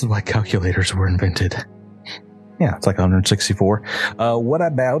why calculators were invented. Yeah, it's like 164. What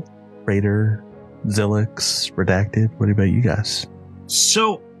about Raider, Zilix, Redacted? What about you guys?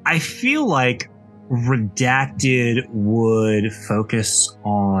 So I feel like Redacted would focus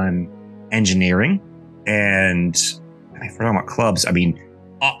on engineering, and if we're talking about clubs, I mean,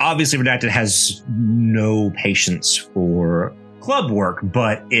 obviously Redacted has no patience for club work,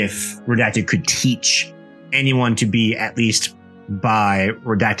 but if Redacted could teach anyone to be, at least by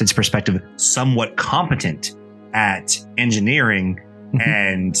Redacted's perspective, somewhat competent at engineering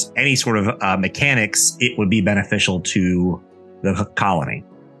and any sort of mechanics, it would be beneficial to the colony.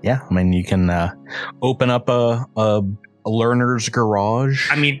 Yeah, I mean, you can open up a learner's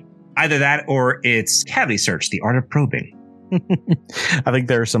garage. I mean, either that or it's cavity search, the art of probing. I think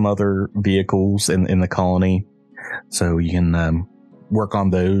there are some other vehicles in the colony, so you can work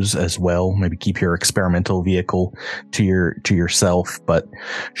on those as well. Maybe keep your experimental vehicle to yourself, but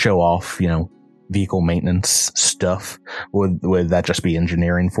show off, vehicle maintenance stuff. Would that just be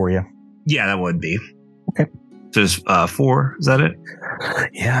engineering for you? Yeah, that would be. Okay. So there's 4. Is that it?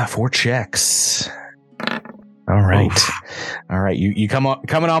 Yeah, 4 checks. All right. Oof. All right. You coming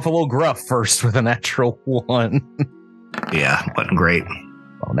off a little gruff first with a natural 1. Yeah, wasn't great.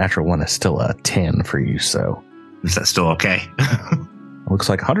 Well, natural 1 is still a 10 for you, so. Is that still okay? Looks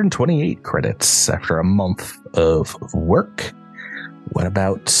like 128 credits after a month of work. What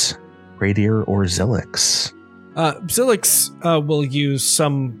about Radier or Zilix? Zilix will use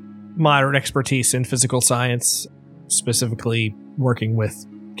some modern expertise in physical science, specifically working with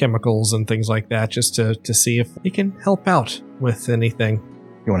chemicals and things like that, just to see if he can help out with anything.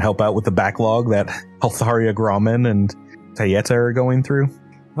 You want to help out with the backlog that Altharia Grauman and Tayeta are going through?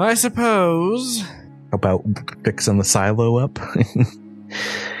 I suppose. Help out fixing the silo up?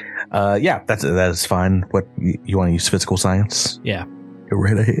 Yeah, that is fine. What, you want to use physical science? Yeah. Go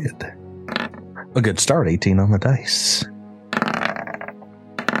right ahead. A good start, 18 on the dice.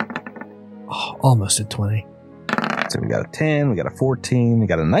 Oh, almost at 20. So we got a 10, we got a 14, we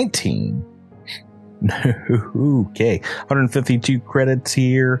got a 19. Okay, 152 credits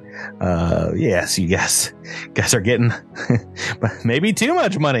here. Yes, you guys are getting maybe too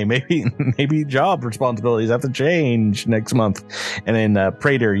much money. Maybe job responsibilities have to change next month. And then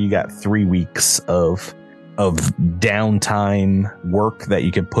Prater, you got 3 weeks of downtime work that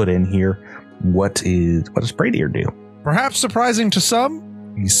you can put in here. What does Prater do? Perhaps surprising to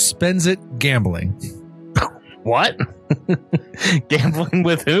some, he spends it gambling. What? Gambling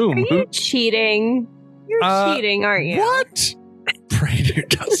with whom? Are you cheating? You're cheating, aren't you? What? Prater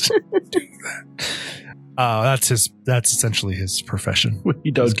doesn't do that. That's essentially his profession.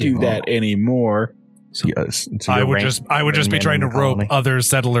 He doesn't do that anymore. So I would just be trying to rope other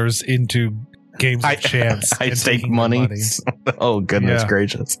settlers into games of chance. I stake money. Oh goodness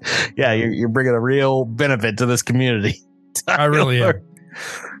gracious! Yeah, you're bringing a real benefit to this community. I really am.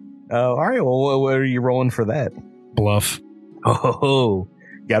 All right. Well, what are you rolling for that? Bluff. Oh,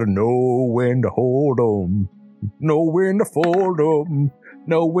 gotta know when to hold 'em, know when to fold 'em,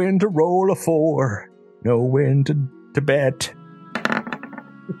 know when to roll a 4, know when to bet.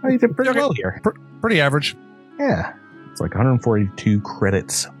 Oh, you did pretty well here. Pretty average. Yeah, it's like 142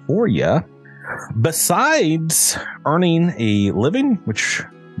 credits for you. Besides earning a living, which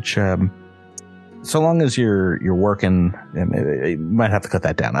so long as you're working, you might have to cut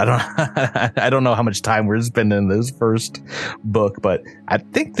that down. I don't know how much time we're spending in this first book, but I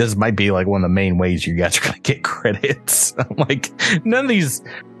think this might be like one of the main ways you guys are going to get credits. Like none of these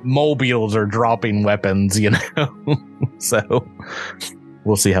mobiles are dropping weapons, So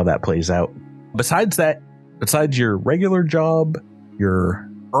we'll see how that plays out. Besides your regular job, you're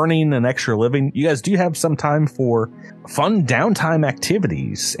earning an extra living. You guys do have some time for fun downtime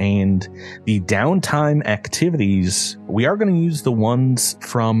activities, and the downtime activities, we are going to use the ones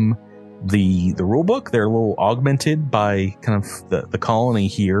from the rule book. They're a little augmented by kind of the colony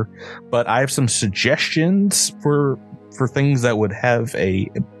here, but I have some suggestions for things that would have a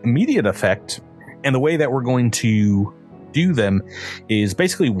immediate effect. And the way that we're going to do them is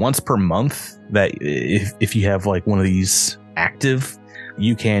basically once per month, that if you have like one of these active,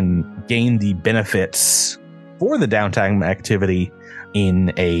 you can gain the benefits for the downtime activity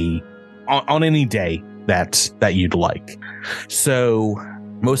on any day that you'd like. So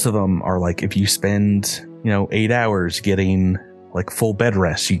most of them are like, if you spend 8 hours getting like full bed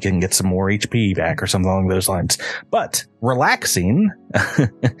rest, you can get some more HP back or something along those lines. But relaxing,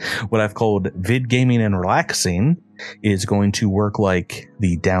 what I've called vid gaming and relaxing, is going to work like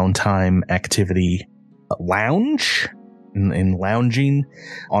the downtime activity lounge. In lounging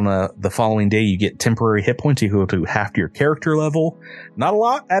on the following day, you get temporary hit points equal to half your character level. Not a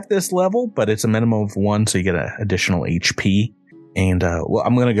lot at this level, but it's a minimum of 1, so you get an additional HP. And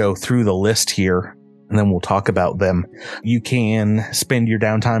I'm going to go through the list here, and then we'll talk about them. You can spend your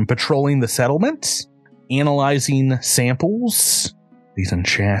downtime patrolling the settlements, analyzing samples, these in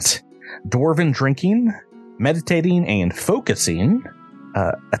chat, dwarven drinking, meditating and focusing,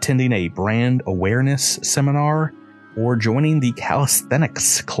 attending a brand awareness seminar, or joining the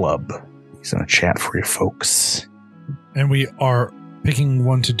calisthenics club. He's in a chat for you folks. And we are picking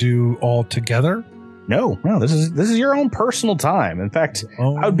one to do all together? No, this is your own personal time. In fact,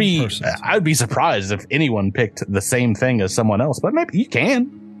 I would be surprised if anyone picked the same thing as someone else, but maybe you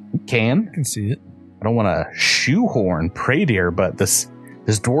can. I can see it. I don't want to shoehorn Pradir, but this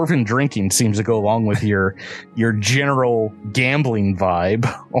This dwarven drinking seems to go along with your general gambling vibe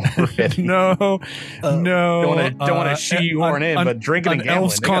already. No. Don't want to shoe you horn in, but drinking and gambling.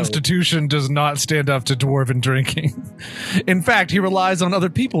 Elf's constitution does not stand up to dwarven drinking. In fact, he relies on other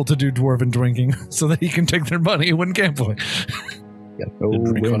people to do dwarven drinking so that he can take their money when gambling.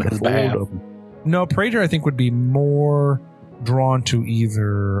 On his behalf. No, Praetor, I think, would be more drawn to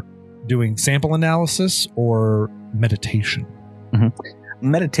either doing sample analysis or meditation. Mm-hmm.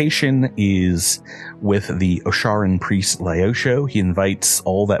 Meditation is with the Osharan priest Laosho. He invites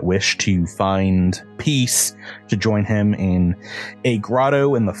all that wish to find peace to join him in a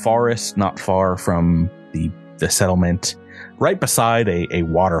grotto in the forest not far from the settlement, right beside a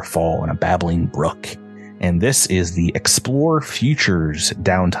waterfall and a babbling brook. And this is the Explore Futures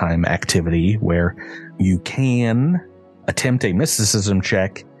downtime activity where you can attempt a mysticism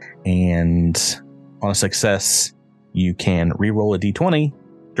check, and on a success, you can re-roll a d20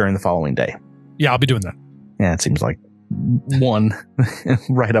 during the following day. Yeah, I'll be doing that. Yeah, it seems like one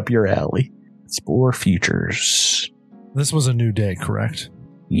right up your alley. Explore Futures. This was a new day, correct?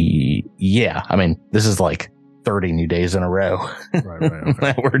 Yeah, I mean, this is like 30 new days in a row Right, okay.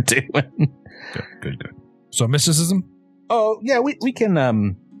 that we're doing. Good. So mysticism? Oh, yeah, we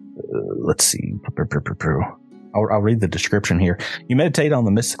can, let's see. I'll read the description here. You meditate on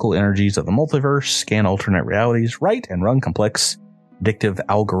the mystical energies of the multiverse, scan alternate realities, write and run complex predictive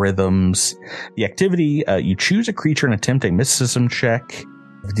algorithms. The activity, you choose a creature and attempt a mysticism check.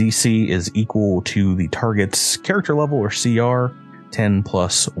 The DC is equal to the target's character level or CR, 10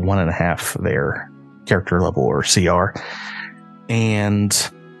 plus 1.5 their character level or CR.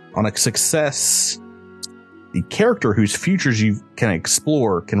 And on a success, the character whose futures you can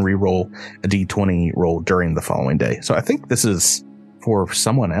explore can re-roll a d20 roll during the following day. So I think this is for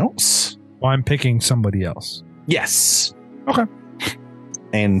someone else. Well, I'm picking somebody else. Yes. Okay.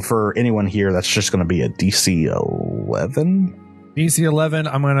 And for anyone here, that's just going to be a DC 11. DC 11,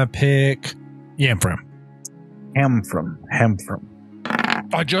 I'm going to pick Yamfram. Hamfram.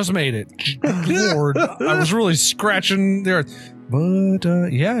 I just made it. Lord, I was really scratching there.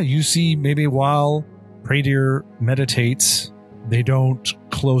 But yeah, you see maybe while Praetor meditates, they don't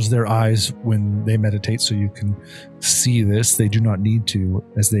close their eyes when they meditate, so you can see this. They do not need to,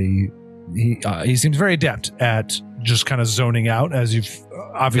 as he seems very adept at just kind of zoning out, as you've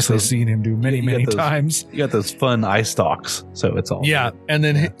obviously seen him do many times. You got those fun eye stalks, so it's all good. And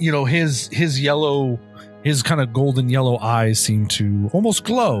then his yellow, his kind of golden yellow eyes seem to almost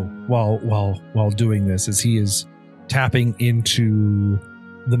glow while doing this, as he is tapping into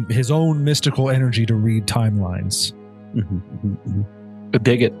his own mystical energy to read timelines. I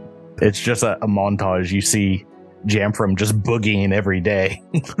dig it. It's just a montage. You see Jamfram just boogieing every day.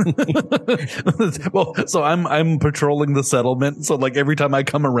 Well, so I'm patrolling the settlement. So like every time I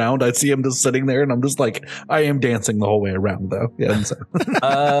come around, I see him just sitting there, and I'm just like, I am dancing the whole way around, though. Yeah. So.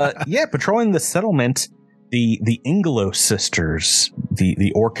 Patrolling the settlement. The Inglo sisters,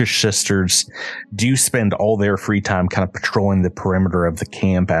 the Orcish sisters, do spend all their free time kind of patrolling the perimeter of the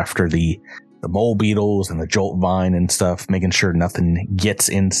camp after the mole beetles and the jolt vine and stuff, making sure nothing gets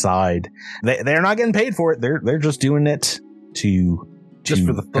inside. They're not getting paid for it. They're just doing it to just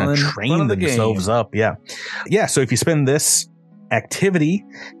for the fun, kind of train themselves up. Yeah. So if you spend this activity,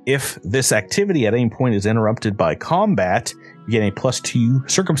 if this activity at any point is interrupted by combat, you get a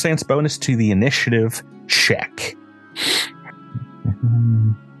 +2 circumstance bonus to the initiative check.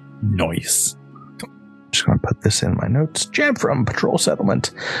 Nice. Just going to put this in my notes. Jam from Patrol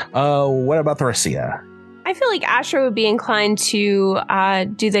Settlement. What about the rest of you? I feel like Asher would be inclined to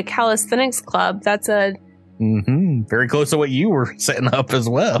do the calisthenics club. That's a very close to what you were setting up as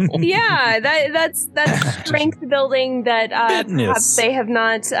well. Yeah, that's strength building that perhaps they have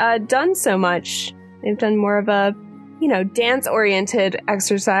not done so much. They've done more of a dance-oriented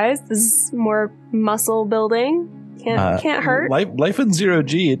exercise. This is more muscle building. Can't hurt. Life in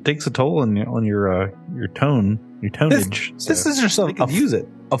 0G, it takes a toll on your tonage. This is just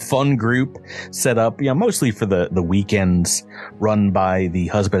a fun group set up, mostly for the weekends, run by the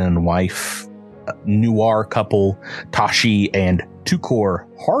husband and wife Noir couple Tashi and Tukor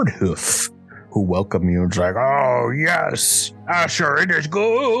Hardhoof, who welcome you. It's like, oh yes, Asher, it is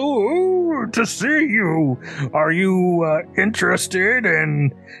good to see you. Are you interested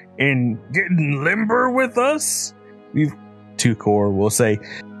in getting limber with us? Tukor will say,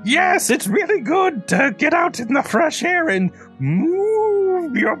 yes, it's really good to get out in the fresh air and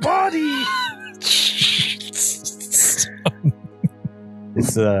move your body.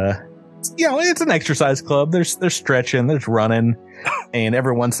 It's an exercise club. There's stretching, there's running, and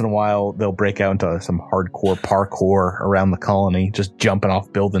every once in a while they'll break out into some hardcore parkour around the colony, just jumping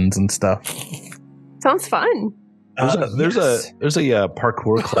off buildings and stuff. Sounds fun. There's a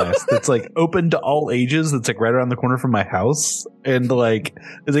parkour class that's like open to all ages. That's like right around the corner from my house, and like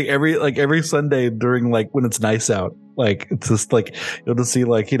it's like every Sunday during like when it's nice out, like it's just like you'll just see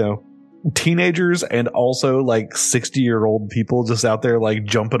like teenagers and also like 60-year-old people just out there like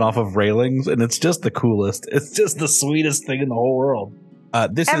jumping off of railings, and it's just the coolest. It's just the sweetest thing in the whole world.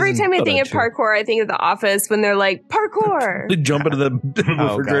 Every time I think of parkour, I think of The Office when they're like, parkour! They jump into the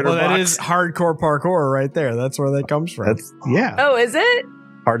refrigerator well, that box. is hardcore parkour right there. That's where that comes from. Yeah. Oh, is it?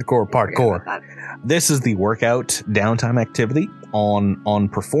 Hardcore parkour. This is the workout downtime activity. On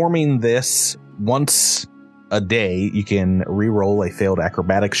performing this once a day, you can re-roll a failed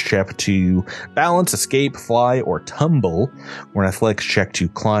acrobatics check to balance, escape, fly, or tumble, or an athletics check to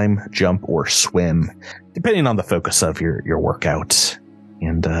climb, jump, or swim, depending on the focus of your workout.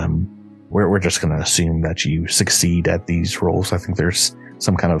 And we're just going to assume that you succeed at these rolls. I think there's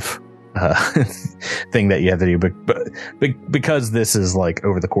some kind of thing that you have to do, but because this is like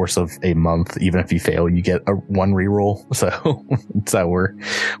over the course of a month, even if you fail, you get one reroll. So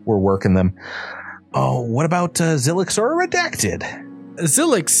we're working them. Oh, what about Zilix or Redacted?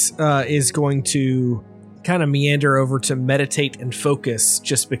 Zilix is going to kind of meander over to meditate and focus,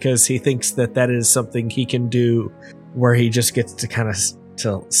 just because he thinks that is something he can do, where he just gets to kind of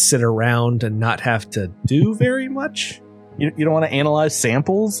to sit around and not have to do very much. You don't want to analyze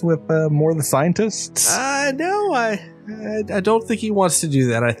samples with more of the scientists? No, I don't think he wants to do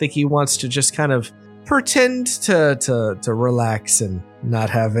that. I think he wants to just kind of pretend to relax and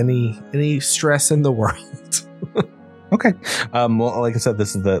not have any stress in the world. Okay. Well, like I said,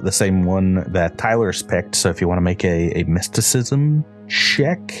 this is the same one that Tyler's picked. So if you want to make a mysticism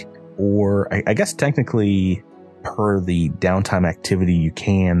check, or I guess technically per the downtime activity, you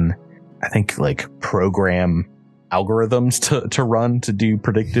can, I think, like program algorithms to run to do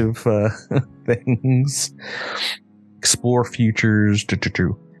predictive things. Explore futures.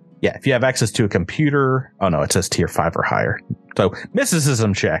 Yeah, if you have access to a computer. Oh no, it says tier 5 or higher. So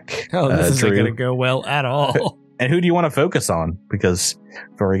mysticism check. Oh, this isn't going to go well at all. And who do you want to focus on? Because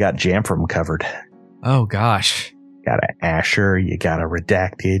we've already got Jamfram covered. Oh gosh. Got a Asher, you got a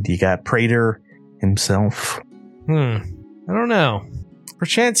Redacted, you got Praetor himself. I don't know.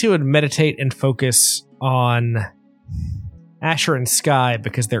 Perchance he would meditate and focus on Asher and Sky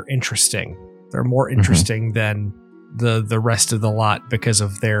because they're interesting. They're more interesting than the rest of the lot because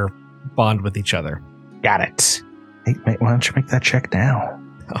of their bond with each other. Got it. Hey, why don't you make that check now?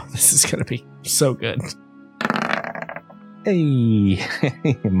 Oh, this is going to be so good. Hey,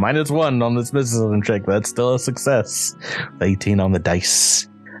 -1 on this mysticism check. That's still a success. 18 on the dice.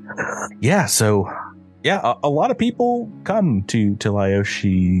 Yeah, so a lot of people come to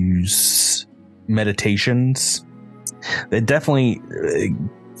Lyoshi's meditations. It definitely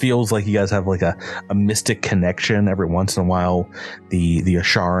feels like you guys have like a mystic connection. Every once in a while, the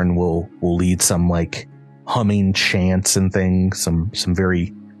Asharan will lead some like humming chants and things, some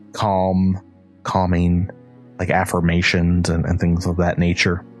very calming like affirmations and things of that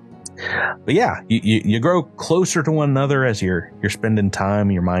nature. But yeah, you grow closer to one another as you're spending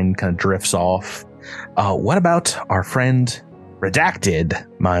time. Your mind kind of drifts off. What about our friend Redacted,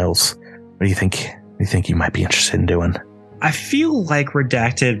 Miles? What do you think? What do you think you might be interested in doing? I feel like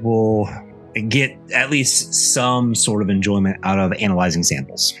Redacted will get at least some sort of enjoyment out of analyzing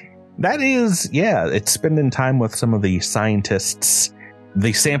samples. That is, yeah, it's spending time with some of the scientists.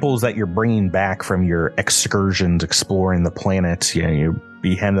 The samples that you're bringing back from your excursions exploring the planet, you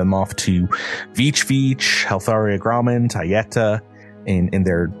be handing them off to Veach, Heltharia Grauman, Tayeta, in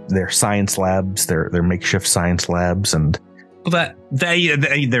their science labs, their makeshift science labs, and well,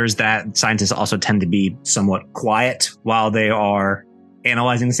 there's that. Scientists also tend to be somewhat quiet while they are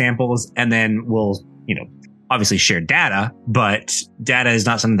analyzing samples, and then will obviously share data, but data is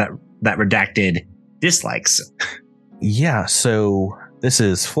not something that Redacted dislikes. Yeah, so this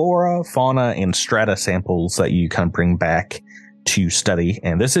is flora, fauna, and strata samples that you kind of bring back to study.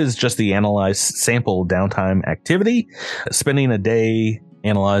 And this is just the analyze sample downtime activity. Spending a day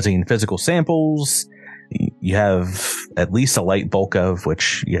analyzing physical samples. You have at least a light bulk of,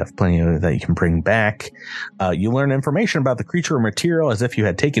 which you have plenty of that you can bring back. You learn information about the creature or material as if you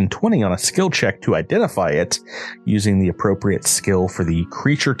had taken 20 on a skill check to identify it, using the appropriate skill for the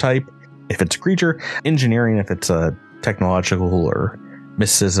creature type, if it's a creature, engineering if it's a technological, or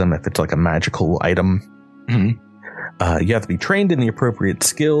mysticism if it's like a magical item. You have to be trained in the appropriate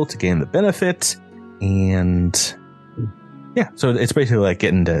skill to gain the benefit, and Yeah, so it's basically like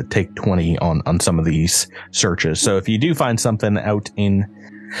getting to take 20 on some of these searches. So if you do find something out in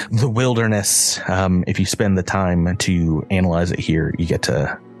the wilderness, if you spend the time to analyze it here, you get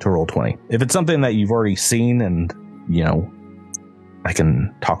to roll 20. If it's something that you've already seen and, I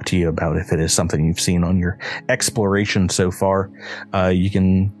can talk to you about if it is something you've seen on your exploration so far, you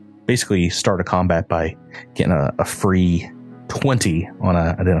can basically start a combat by getting a free 20 on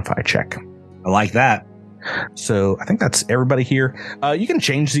an identify check. I like that. So I think that's everybody here. You can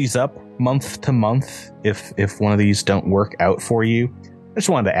change these up month to month if one of these don't work out for you. I just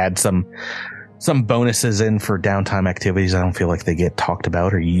wanted to add some bonuses in for downtime activities. I don't feel like they get talked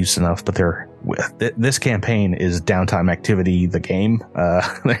about or used enough, but this campaign is downtime activity, the game.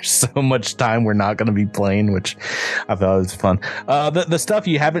 There's so much time we're not going to be playing, which I thought was fun. The stuff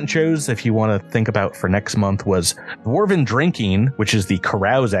you haven't chose, if you want to think about for next month, was Dwarven Drinking, which is the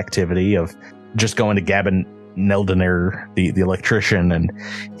carouse activity of just going to Gavin Neldener, the electrician, and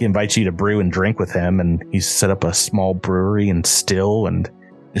he invites you to brew and drink with him, and he's set up a small brewery in Still and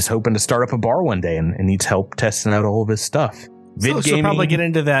is hoping to start up a bar one day and needs help testing out all of his stuff. So probably get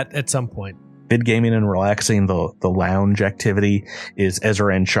into that at some point. Vid gaming and relaxing, the lounge activity is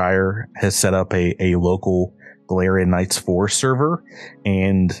Ezra and Shire has set up a local Galarian Knights 4 server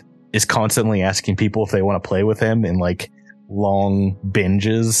and is constantly asking people if they want to play with him in like long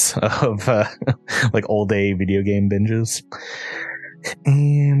binges of like all day video game binges.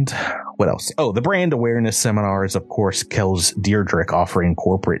 And what else? Oh, the brand awareness seminar is, of course, Kel's Deirdrick offering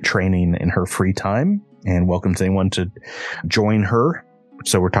corporate training in her free time and welcomes anyone to join her.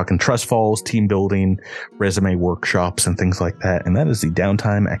 So we're talking trust falls, team building, resume workshops, and things like that. And that is the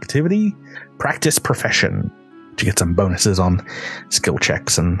downtime activity practice profession to get some bonuses on skill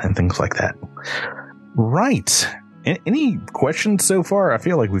checks and things like that. Right. Any questions so far? I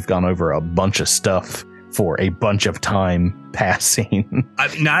feel like we've gone over a bunch of stuff for a bunch of time passing.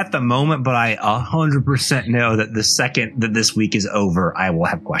 Not at the moment, but I 100% know that the second that this week is over, I will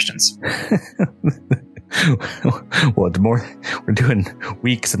have questions. Well, it's more. We're doing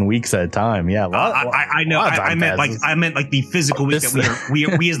weeks and weeks at a time. Yeah, I know. I meant like the physical week that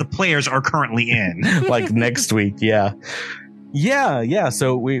we as the players are currently in. Like next week. Yeah.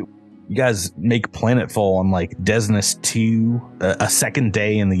 So you guys make planetfall on like Desnus 2, a second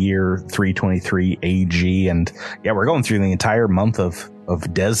day in the year 323 AG, and yeah, we're going through the entire month of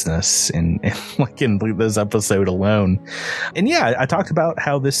Desnus in this episode alone. And yeah, I talked about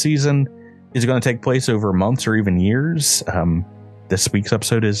how this season is going to take place over months or even years. This week's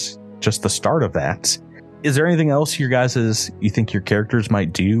episode is just the start of that. Is there anything else you think your characters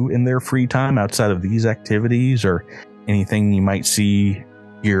might do in their free time outside of these activities, or anything you might see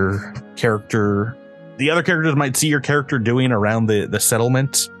the other characters might see your character doing around the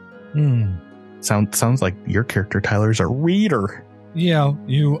settlement? Sounds like your character, Tyler's a reader. Yeah,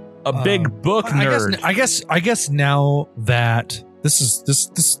 a big book nerd. I guess now that this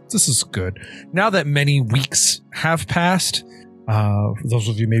is good. Now that many weeks have passed, for those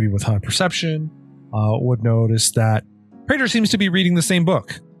of you maybe with high perception would notice that Praetor seems to be reading the same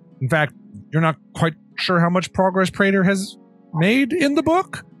book. In fact, you're not quite sure how much progress Praetor has made in the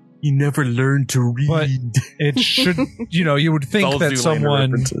book. You never learned to read. But it should, you would think that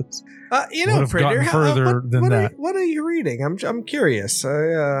someone would have gotten further than that. What are you reading? I'm curious.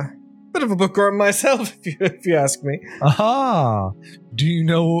 Bit of a bookworm myself, if you ask me. Aha! Do you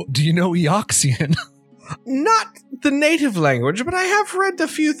know Eoxian? Not the native language, but I have read a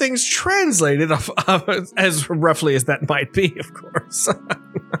few things translated as roughly as that might be, of course.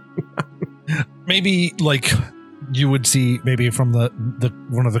 Maybe like you would see maybe from the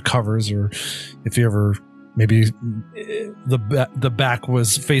one of the covers, or if you ever maybe the back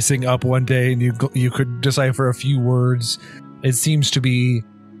was facing up one day and you could decipher a few words. It seems to be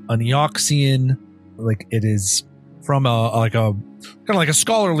an Eoxian, like it is from a kind of like a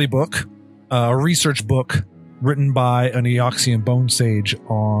scholarly book, a research book written by an Eoxian bone sage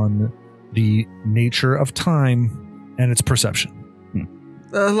on the nature of time and its perception.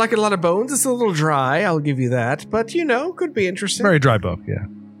 Like a lot of bones, it's a little dry, I'll give you that. But, could be interesting. Very dry book, yeah.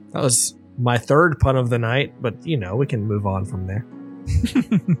 That was my third pun of the night, but, we can move on from there.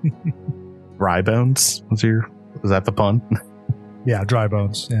 Dry bones? Was that the pun? Yeah, dry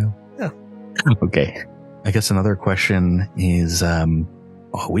bones, yeah. Okay. I guess another question is,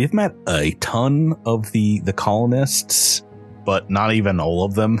 we've met a ton of the colonists, but not even all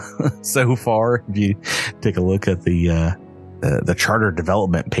of them so far. If you take a look at the charter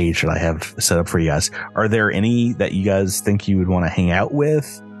development page that I have set up for you guys, are there any that you guys think you would want to hang out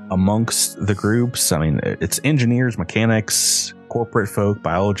with amongst the groups? I mean, it's engineers, mechanics, corporate folk,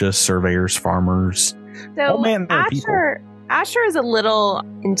 biologists, surveyors, farmers. So Asher is a little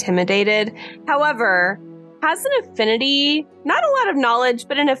intimidated. However, has an affinity, not a lot of knowledge,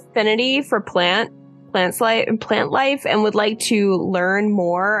 but an affinity for plant life, and would like to learn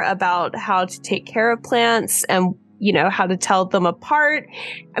more about how to take care of plants and, how to tell them apart.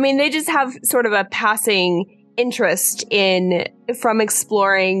 I mean, they just have sort of a passing interest from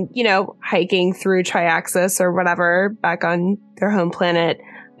exploring, hiking through Triaxis or whatever back on their home planet,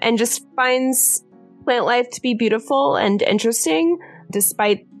 and just finds plant life to be beautiful and interesting,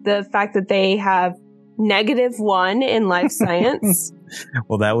 despite the fact that they have -1 in life science.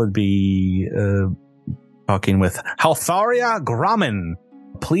 Well, that would be talking with Haltharia Grommen.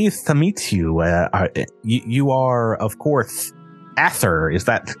 Pleased to meet you. You are, of course, Ather. Is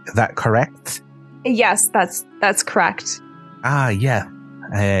that correct? Yes, that's correct. Yeah.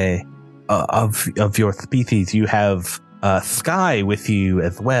 Of your species, you have Sky with you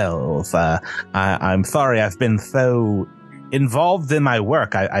as well. I'm sorry, I've been so involved in my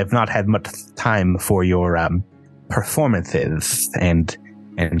work. I've not had much time for your performances and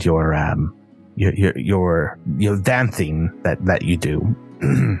your dancing that you do.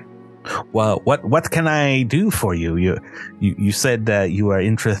 Well, what can I do for you? You said that you are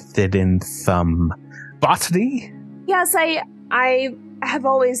interested in some botany? Yes, I have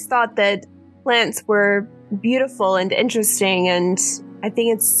always thought that plants were beautiful and interesting, and I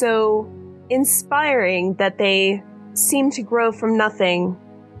think it's so inspiring that they seem to grow from nothing.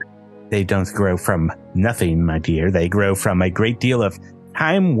 They don't grow from nothing, my dear. They grow from a great deal of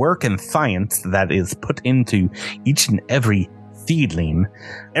time, work, and science that is put into each and every seedling.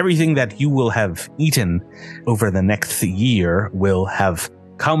 Everything that you will have eaten over the next year will have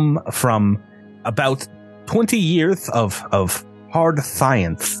come from about 20 years of hard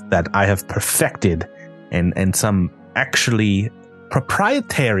science that I have perfected and some actually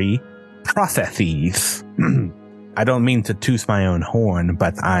proprietary processes. I don't mean to toot my own horn,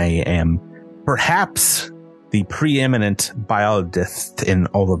 but I am perhaps the preeminent biologist in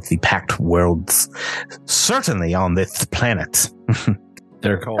all of the Pact worlds, certainly on this planet.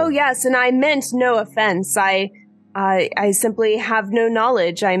 They're called. Oh yes, and I meant no offense. I simply have no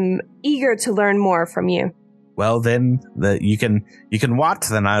knowledge. I'm eager to learn more from you. Well, then you can watch.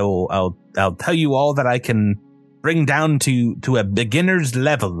 Then I'll tell you all that I can bring down to a beginner's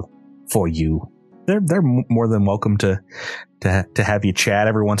level for you. They're more than welcome to have you chat.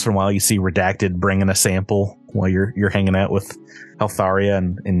 Every once in a while, you see Redacted bringing a sample while you're hanging out with Haltharia,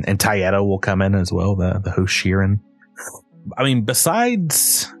 and Tayetta will come in as well, the host Sheeran. I mean,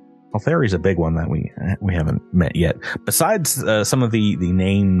 besides Haltharia's a big one that we haven't met yet. Besides some of the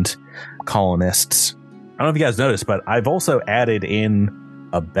named colonists, I don't know if you guys noticed, but I've also added in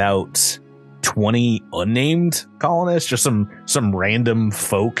about 20 unnamed colonists, just some random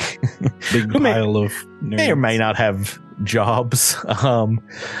folk. Big pile of nerds. May or may not have jobs.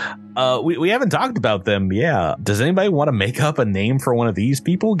 We haven't talked about them. Yeah. Does anybody want to make up a name for one of these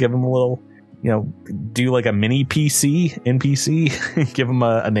people? Give them a little, do like a mini NPC, give them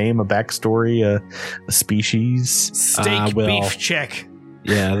a name, a backstory, a species. Steak beef check.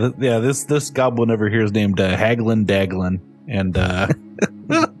 Yeah. This goblin over here is named Haglin Daglin, and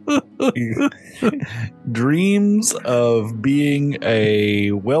dreams of being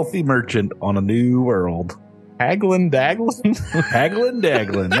a wealthy merchant on a new world. Haglin Daglin? Haglin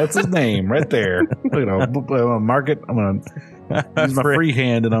Daglin. That's his name right there. I'm gonna mark it. I'm gonna use my free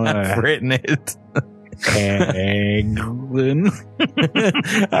hand, and I've written it. Haglin.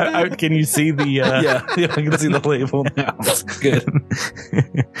 Can you see the? Yeah, I can see the label now. Good.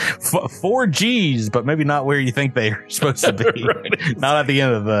 4 G's, but maybe not where you think they're supposed to be. Right. Not at the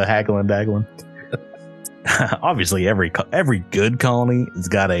end of the Haglin Daglin. Obviously, every good colony has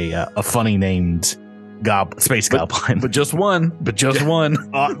got a funny named space goblin, but just one.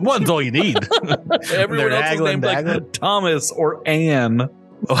 One's all you need. Everyone else is named like Thomas or Anne.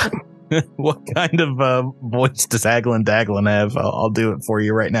 What kind of voice does Haglin Daglin have? I'll do it for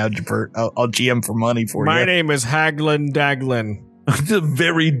you right now. I'll GM for money for you. My name is Haglin Daglin. It's a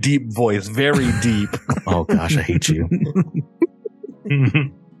very deep voice, very deep. Oh gosh, I hate you.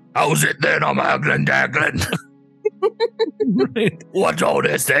 How's it then? I'm Haglin Daglin. Right. What's all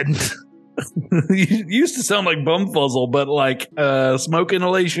this then? You used to sound like Bumfuzzle, but like smoke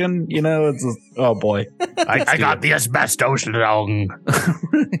inhalation, it's oh boy. I got the asbestos lung.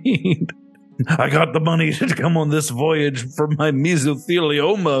 I got the money to come on this voyage for my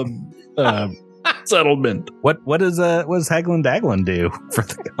mesothelioma settlement. What does Haglin Daglin do for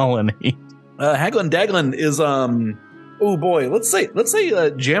the colony? Haglin Daglin is oh boy, let's say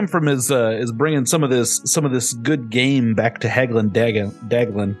Jamfram is bringing some of this good game back to Haglin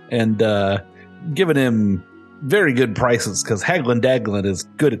Daglin and giving him very good prices because Haglin Daglin is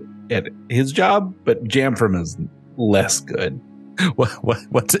good at his job, but Jamfram is less good.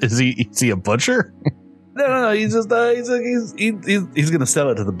 What is he? Is he a butcher? No. He's just he's gonna sell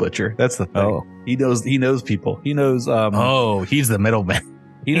it to the butcher. That's the thing. Oh. He knows people. He knows. He's the middleman.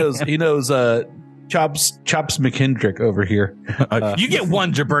 He knows. Chops McKendrick over here. You get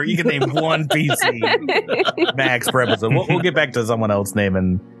one, Jabert. You can name one PC max per episode. We'll get back to someone else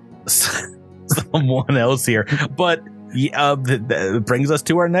naming someone else here. But that brings us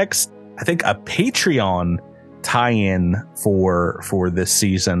to our next, I think, a Patreon tie-in for this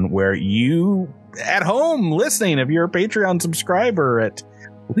season, where you at home listening, if you're a Patreon subscriber at,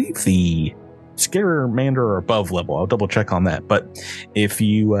 I believe, the Scaremander or above level, I'll double check on that. But if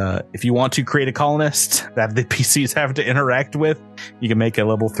you want to create a colonist that the PCs have to interact with, you can make a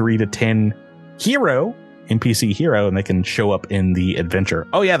level 3 to 10 hero, NPC hero, and they can show up in the adventure.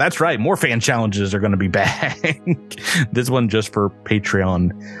 Oh yeah, that's right. More fan challenges are going to be back. This one just for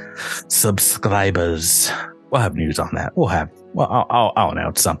Patreon subscribers. We'll have news on that. I'll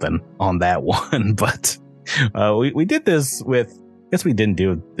announce something on that one. But we did this with, I guess we didn't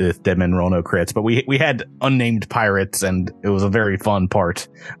do it with Dead Men Roll No Crits, but we had unnamed pirates, and it was a very fun part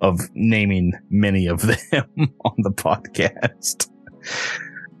of naming many of them on the podcast.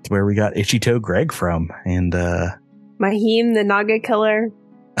 It's where we got Itchy Toe Greg from, and Mahim, the Naga killer.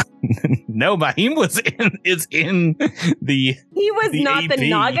 No, Mahim is in the. He was the not AP. the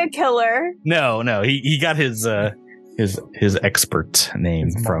Naga killer. No, he got his expert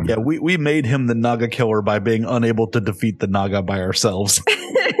name from. Yeah, we made him the Naga killer by being unable to defeat the Naga by ourselves.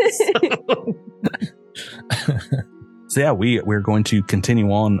 So yeah, we're going to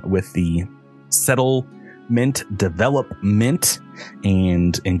continue on with the settlement development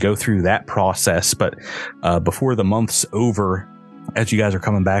and go through that process. But before the month's over, as you guys are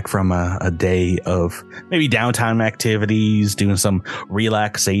coming back from a day of maybe downtime activities, doing some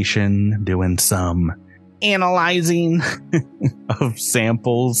relaxation, doing some analyzing of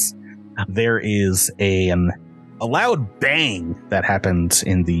samples, there is a loud bang that happens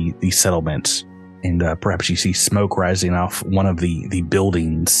in the settlement, and perhaps you see smoke rising off one of the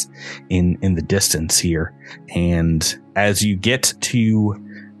buildings in the distance here. And as you get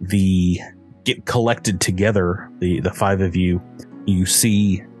collected together, the five of you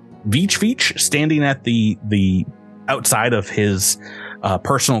see Veach standing at the outside of his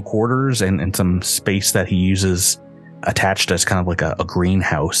personal quarters and some space that he uses attached as kind of like a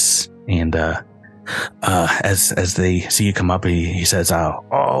greenhouse. And as they see you come up, he says,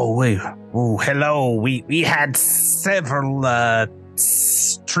 hello. We had several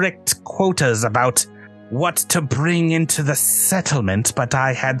strict quotas about what to bring into the settlement, but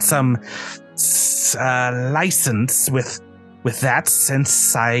I had some license with that,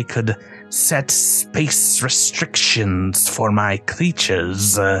 since I could set space restrictions for my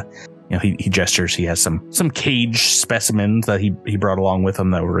creatures. He gestures. He has some cage specimens that he brought along with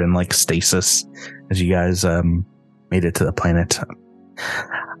him that were in like stasis as you guys made it to the planet.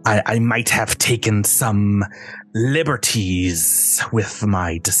 I might have taken some liberties with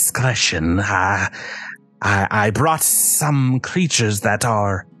my discretion. I brought some creatures that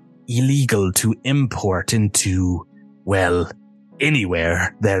are illegal to import into, well,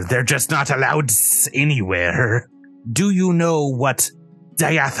 anywhere. They're just not allowed anywhere. Do you know what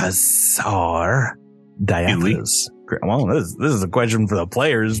diathas are? Diathas. Well, this is a question for the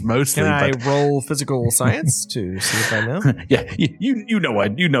players mostly. Can I roll physical science to see if I know? Yeah, you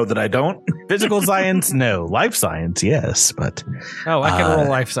know that I don't. Physical science, no. Life science, yes. But I can roll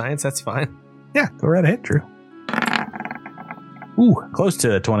life science. That's fine. Yeah, go right ahead, Drew. Ooh, close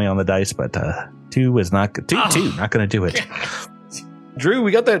to 20 on the dice, but 2 is not good. 2, not going to do it. Drew,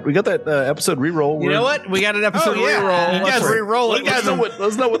 we got that episode reroll. You know what? We got an episode reroll. You guys reroll it.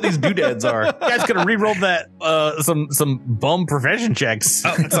 Let's know what these doodads are. You guys could have rerolled that some bum profession checks.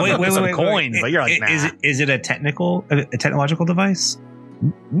 Wait. Coins. But you're like, nah. Is it a technological device?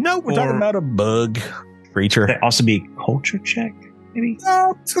 No, we're talking about a bug creature. Could it also be a culture check, maybe?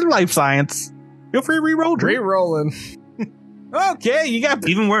 No, it's life science. Feel free to reroll, Drew. Rerolling. Okay, you got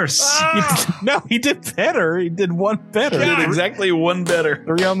even worse. No, he did better. He did one better. He did exactly one better.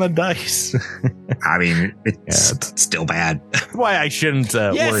 3 on the dice. I mean, it's still bad. That's why I shouldn't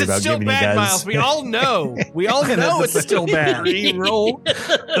worry about giving you guys. Miles. We all know. We all know it's still bad. Reroll.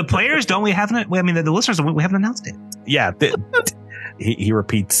 The players, don't we haven't? I mean, the listeners, we haven't announced it. Yeah. He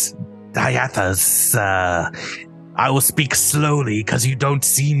repeats, Diathas. I will speak slowly because you don't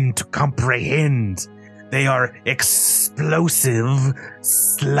seem to comprehend. They are explosive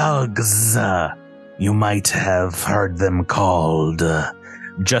slugs. You might have heard them called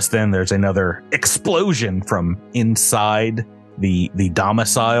just then there's another explosion from inside the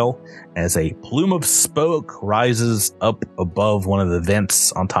domicile as a plume of smoke rises up above one of the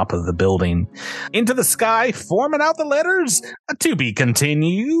vents on top of the building into the sky, forming out the letters "to be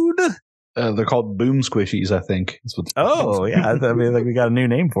continued." They're called boom squishies, I think. Oh, yeah. I think we got a new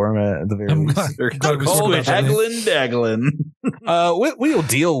name for them at the very least. They're called Hagglin' Dagglin'. We'll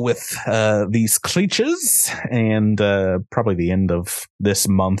deal with these cliches, and probably the end of this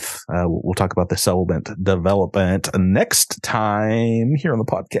month, we'll talk about the settlement development next time here on the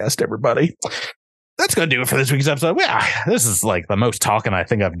podcast, everybody. That's going to do it for this week's episode. Yeah, this is like the most talking I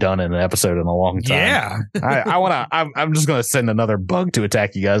think I've done in an episode in a long time. Yeah. I'm just going to send another bug to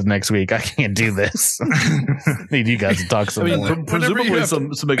attack you guys next week. I can't do this. Need you guys to talk some more. Presumably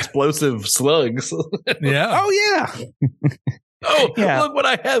some explosive slugs. Yeah. Oh, yeah. Yeah. Look what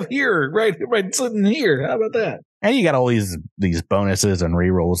I have here, right sitting here. How about that? And you got all these bonuses and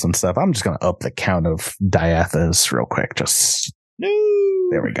rerolls and stuff. I'm just going to up the count of diathas real quick.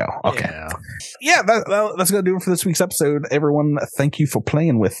 There we go. Okay. Yeah, that's going to do it for this week's episode. Everyone, thank you for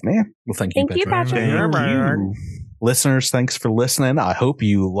playing with me. Well, thank you, Patrick. Thank you. Listeners, thanks for listening. I hope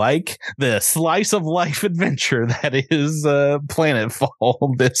you like the slice of life adventure that is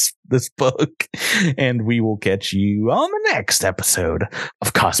Planetfall, this book. And we will catch you on the next episode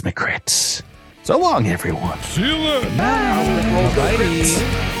of Cosmic Crits. So long, everyone. See you later.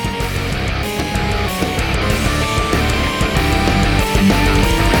 Alrighty.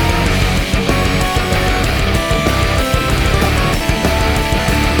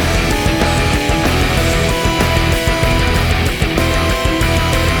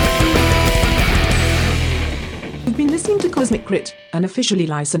 You've been listening to Cosmic Crit, an officially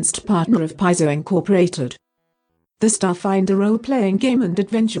licensed partner of Paizo Incorporated. The Starfinder role-playing game and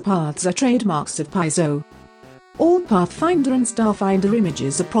adventure paths are trademarks of Paizo. All Pathfinder and Starfinder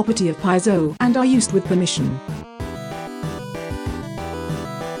images are property of Paizo and are used with permission.